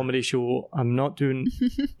another comedy show. I'm not doing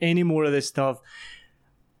any more of this stuff.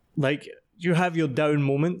 Like, you have your down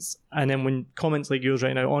moments, and then when comments like yours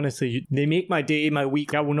right now, honestly, they make my day, my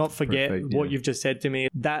week. I will not forget what you've just said to me.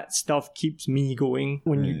 That stuff keeps me going.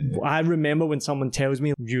 I remember when someone tells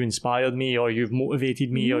me you inspired me, or you've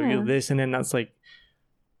motivated me, or you're this, and then that's like,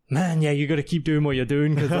 man, you got to keep doing what you're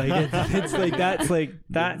doing, because it's like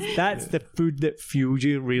that's the food that fuels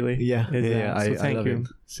you, really. So thank you.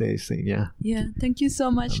 Yeah. Thank you so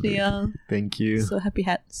much, Neil. Thank you. So happy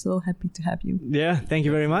to have you. Yeah, thank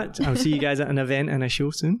you very much. I'll see you guys at an event and a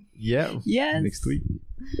show soon. Yeah. Yes. Next week.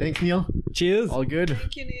 Thanks, Neil. Cheers. All good.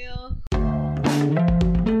 Thank you, Neil.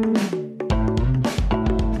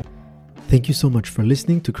 Thank you so much for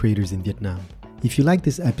listening to Creators in Vietnam. If you like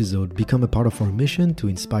this episode, become a part of our mission to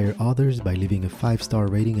inspire others by leaving a 5-star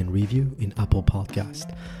rating and review in Apple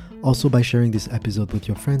Podcast. Also by sharing this episode with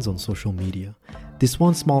your friends on social media. This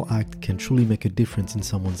one small act can truly make a difference in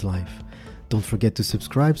someone's life. Don't forget to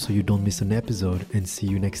subscribe so you don't miss an episode, and see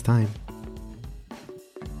you next time.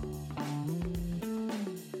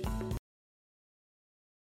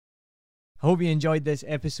 I hope you enjoyed this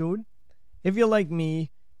episode. If you're like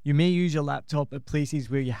me, you may use your laptop at places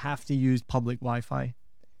where you have to use public Wi-Fi.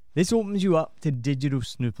 This opens you up to digital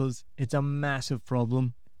snoopers. It's a massive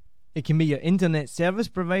problem. It can be your internet service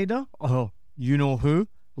provider, or you know who,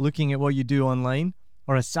 looking at what you do online,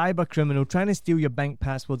 or a cyber criminal trying to steal your bank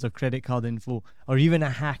passwords or credit card info, or even a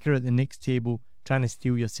hacker at the next table trying to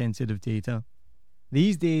steal your sensitive data.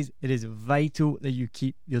 These days, it is vital that you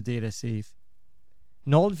keep your data safe.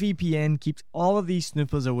 NordVPN keeps all of these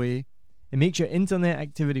snoopers away. It makes your internet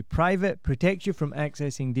activity private, protects you from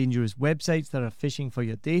accessing dangerous websites that are phishing for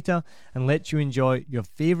your data, and lets you enjoy your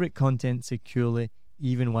favorite content securely,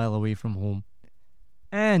 even while away from home.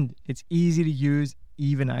 And it's easy to use,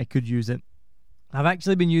 even I could use it. I've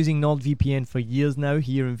actually been using NordVPN for years now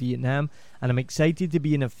here in Vietnam, and I'm excited to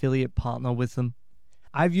be an affiliate partner with them.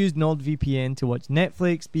 I've used NordVPN to watch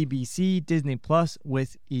Netflix, BBC, Disney Plus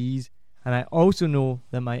with ease, and I also know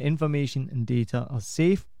that my information and data are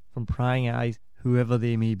safe from prying eyes, whoever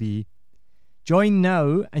they may be. Join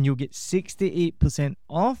now and you'll get 68%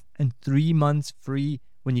 off and 3 months free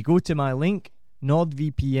when you go to my link,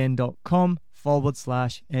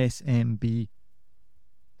 nordvpn.com/SMB.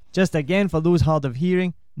 Just again, for those hard of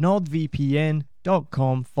hearing,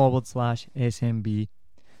 nordvpn.com/SMB.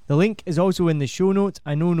 The link is also in the show notes.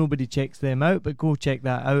 I know nobody checks them out, but go check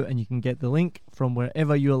that out and you can get the link from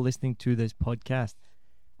wherever you're listening to this podcast.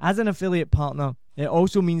 As an affiliate partner, it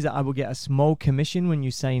also means that I will get a small commission when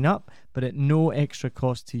you sign up, but at no extra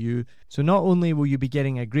cost to you. So not only will you be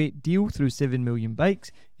getting a great deal through 7 Million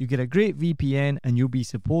Bikes, you get a great VPN and you'll be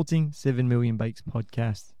supporting 7 Million Bikes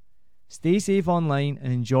podcast. Stay safe online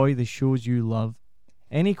and enjoy the shows you love.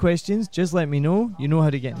 Any questions, just let me know. You know how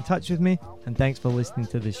to get in touch with me, and thanks for listening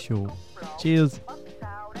to this show. Cheers.